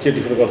अलिकति के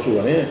डिफर गर्छु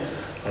भने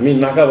हामी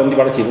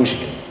नाकाबन्दीबाट के पनि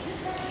सिक्यौँ।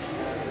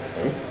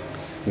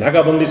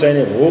 नाकाबन्दी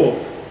चाहिने हो,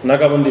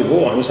 नाकाबन्दी हो,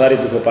 हामी साह्रै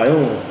दुःख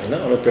पायौँ हैन।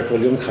 हामी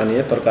पेट्रोलियम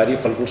खाने, तरकारी,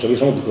 फलफुल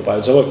सबैसँग दुःख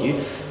पायौँ। जबकि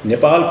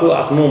नेपालको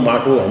आफ्नो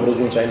माटो, हाम्रो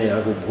जुन चाहिने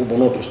यहाँको भू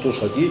बनोट यस्तो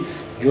छ कि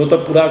यो त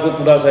पुराको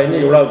पुरा चाहिने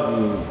एउटा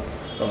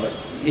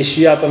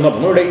एसिया त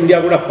नभनौँ, एउटा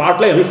इन्डियाको एउटा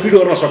पार्टलाई हामी फिड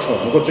गर्न सक्छौँ।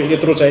 हाम्रो चाहिँ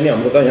यत्रो चाहिने,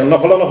 हाम्रो त यहाँ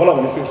नफला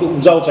भन्नु यस्तो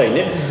उब्जाउ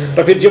चाहिने र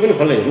फेरि जे पनि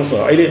फल्ने। हेर्नुहोस् न,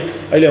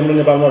 अहिले हाम्रो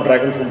नेपालमा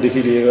ड्रागन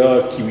फ्रुटदेखि लिएर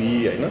किवी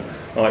हैन,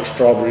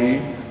 स्ट्रबेरी,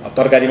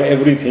 तरकारीमा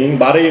एभ्रिथिङ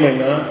 12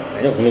 महिना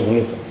हैन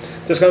हुने।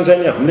 त्यस कारण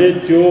चाहिँ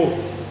हामीले त्यो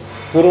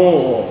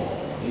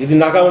यदि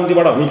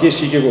नाकाबन्दीबाट हामी के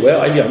सिकेको भए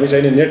अहिले हामी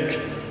चाहिने नेट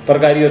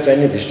तरकारी र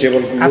चाहिने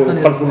भेजिटेबल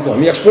फलफुलको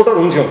हामी एक्सपोर्टर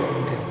हुन्थ्यौँ।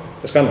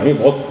 त्यस कारण हामी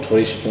बहुत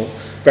थोरै सिक्यौँ।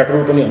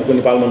 पेट्रोल पनि हाम्रो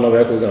नेपालमा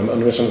नभएको हामी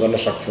अन्वेषण गर्न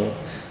सक्थ्यौँ।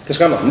 त्यस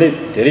कारण हामीले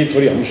धेरै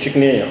थोरै हामी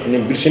सिक्ने अनि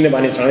बिर्सिने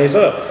बानी चाँडै छ।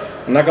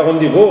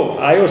 नाकाबन्दी भयो,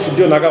 आयो,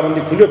 सिद्धियो,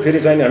 नाकाबन्दी खुल्यो, फेरि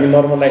चाहिने हामी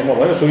नर्मल लाइफमा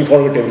भयो, सो वी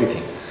फरगेट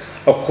एभ्रिथिङ।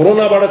 अब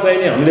कोरोनाबाट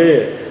चाहिने हामीले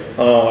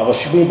अब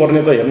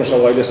सिक्नुपर्ने त हेर्नुहोस्,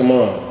 अब अहिलेसम्म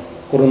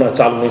कोरोना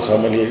चालु नै छ।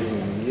 मैले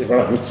यसबाट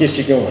हामी के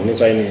सिक्यौँ भन्ने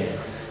चाहिने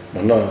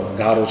भन्न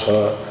गाह्रो छ।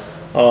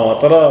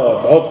 तर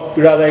बहुत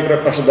पीडादायक र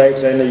कष्टदायक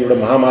चाहिने एउटा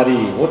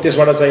महामारी हो।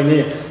 त्यसबाट चाहिने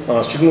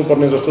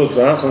सिक्नुपर्ने जस्तो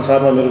जहाँ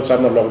संसारमा मेरो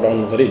विचारमा लकडाउन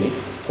गरे नि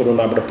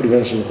कोरोनाबाट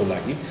प्रिभेन्सनको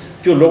लागि,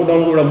 त्यो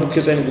लकडाउनको एउटा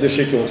मुख्य चाहिने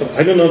उद्देश्य के हुन्छ,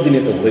 फैलिन नदिने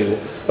त हुँदै हो।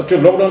 त्यो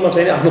लकडाउनमा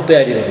चाहिँ आफ्नो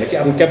तयारी गर्ने कि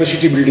आफ्नो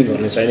क्यापेसिटी बिल्डिङ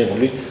गर्ने चाहिने।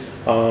 भोलि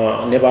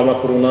नेपालमा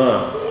कोरोना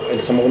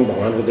अहिलेसम्म पनि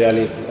भगवान्को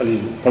दयाले अलि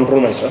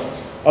कन्ट्रोलमै छ।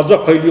 अझ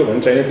फैलियो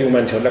भने चाहिने त्यो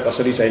मान्छेहरूलाई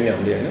कसरी चाहिने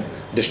हामीले होइन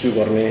रेस्क्यु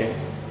गर्ने,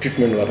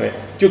 ट्रिटमेन्ट गर्ने,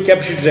 त्यो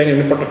क्यापेसिटी चाहिने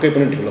हामीले पटक्कै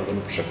पनि डेभलप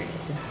गर्नुपर्छ।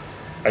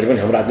 अहिले पनि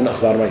हाम्रो दिन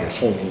अखबारमा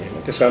हेर्छौँ नि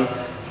होइन। त्यस कारण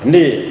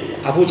हामीले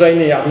आफू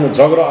चाहिने आफ्नो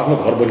जग र आफ्नो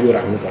घर बलियो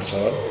राख्नुपर्छ।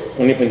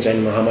 कुनै पनि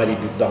चाहिने महामारी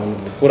बित्दा आउनु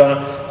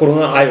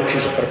कोरोना आयो ठिक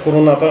छ, तर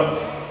कोरोना त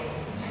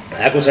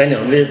आएको चाहिने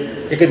हामीले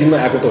एकै दिनमा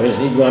आएको त होइन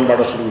नि, युहानबाट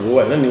सुरु हो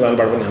होइन।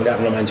 युहानबाट पनि हामीले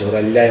आफ्नो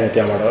मान्छेहरूलाई ल्यायौँ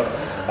त्यहाँबाट।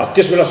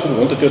 त्यस बेला सुरु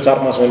भयो नि त, त्यो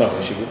 4-5 महिना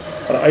भइसक्यो।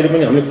 र अहिले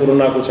पनि हामीले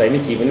कोरोनाको चाहिने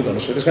केही पनि गर्न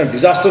सक्छौँ। त्यस कारण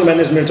डिजास्टर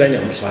म्यानेजमेन्ट चाहिने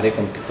हाम्रो साह्रै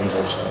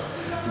कमजोर छ।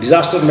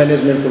 डिजास्टर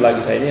म्यानेजमेन्टको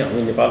लागि चाहिने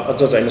हामी नेपाल अझ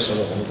चाहिने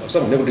सजग हुनुपर्छ।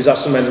 भनेको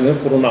डिजास्टर म्यानेजमेन्ट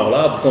कोरोना होला,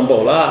 भूकम्प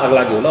होला,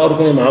 आगलागी होला, अरू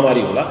कुनै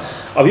महामारी होला।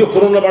 अब यो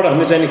कोरोनाबाट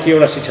हामीले चाहिने के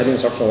एउटा शिक्षा दिन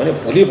सक्छौँ भने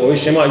भोलि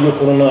भविष्यमा यो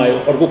कोरोना आयो,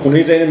 अर्को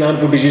कुनै चाहिने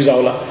नामको डिजिज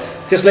आउला,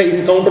 त्यसलाई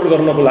इन्काउन्टर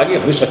गर्नको लागि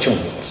हामी सक्षम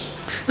हुनुपर्छ।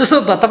 जस्तो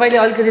तपाईँले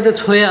अलिकति त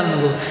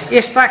छोइहाल्नुभयो,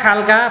 यस्ता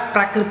खालका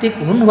प्राकृतिक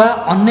हुन् वा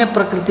अन्य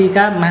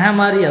प्रकृतिका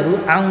महामारीहरू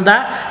आउँदा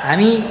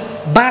हामी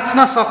बाँच्न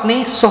सक्ने,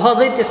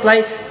 सहजै त्यसलाई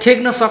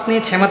ठेक्न सक्ने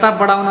क्षमता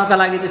बढाउनका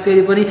लागि त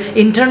फेरि पनि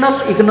इन्टरनल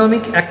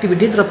इकोनोमिक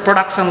एक्टिभिटिज र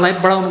प्रोडक्सनलाई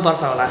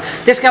बढाउनुपर्छ होला।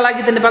 त्यसका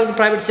लागि त नेपालको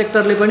प्राइभेट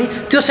सेक्टरले पनि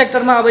त्यो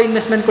सेक्टरमा अब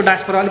इन्भेस्टमेन्टको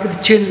डायस्पोरा अलिकति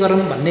चेन्ज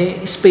गरौँ भन्ने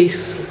स्पेस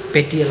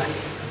भेटिएला।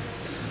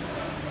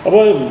 अब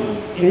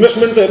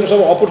इन्भेस्टमेन्ट त हेर्नुहोस्,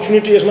 अब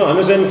अपर्च्युनिटी यसमा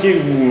हामी चाहिँ के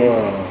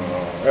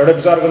एउटा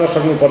विचार गर्न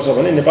सक्नुपर्छ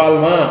भने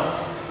नेपालमा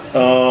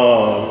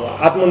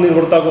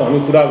आत्मनिर्भरताको हामी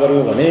कुरा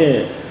गऱ्यौँ भने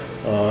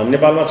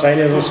नेपालमा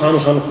चाहिने सानो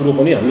सानो कुरो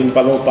पनि हामीले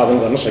नेपालमा उत्पादन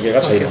गर्न सकेका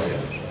छैनौँ।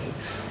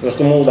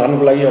 जस्तो म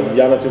उदाहरणको लागि अब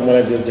बिहान त्यो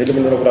मलाई जहिले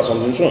पनि एउटा कुरा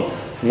सम्झिन्छु,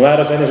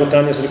 नुहाएर चाहिने जो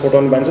कान यसरी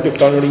कोटाउनु बान्छ त्यो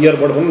कानबाट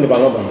इयरबड पनि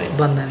नेपालमा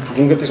बन्दैन,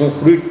 जुन कि त्यसमा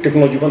कुनै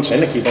टेक्नोलोजी पनि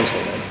छैन, केही पनि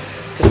छैन।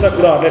 त्यस्ता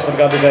कुराहरूलाई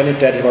सरकारले चाहिने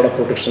ट्यारिफबाट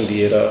प्रोटेक्सन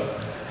दिएर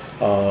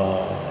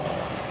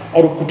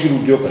अरू कुटीर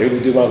उद्योग, घरेलु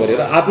उद्योगमा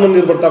गरेर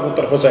आत्मनिर्भरताको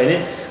तर्फ चाहिने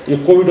यो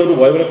कोभिडहरू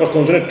भयो भने कस्तो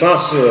हुन्छ भने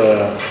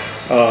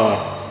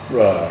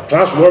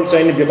ट्रान्स वर्ल्ड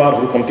चाहिने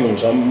व्यापारहरू कम्ती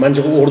हुन्छ,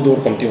 मान्छेको ओहोरदोहोर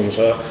कम्ती हुन्छ,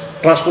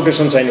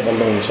 ट्रान्सपोर्टेसन चाहिने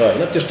बन्द हुन्छ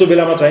होइन। त्यस्तो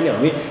बेलामा चाहिने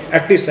हामी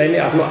एटलिस्ट चाहिने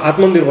आफ्नो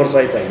आत्मनिर्भर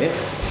चाहिने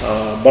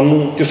बन्नु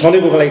त्यो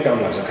सधैँको लागि काम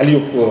लाग्छ, खालि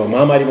यो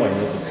महामारीमा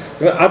होइन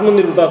कि।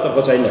 आत्मनिर्भरतातर्फ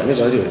चाहिने हामी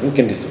जसरी भए पनि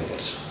केन्द्रित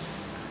हुनुपर्छ।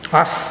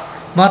 हस्,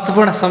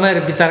 महत्त्वपूर्ण समय र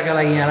विचारका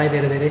लागि यहाँलाई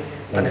धेरै धेरै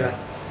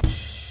धन्यवाद।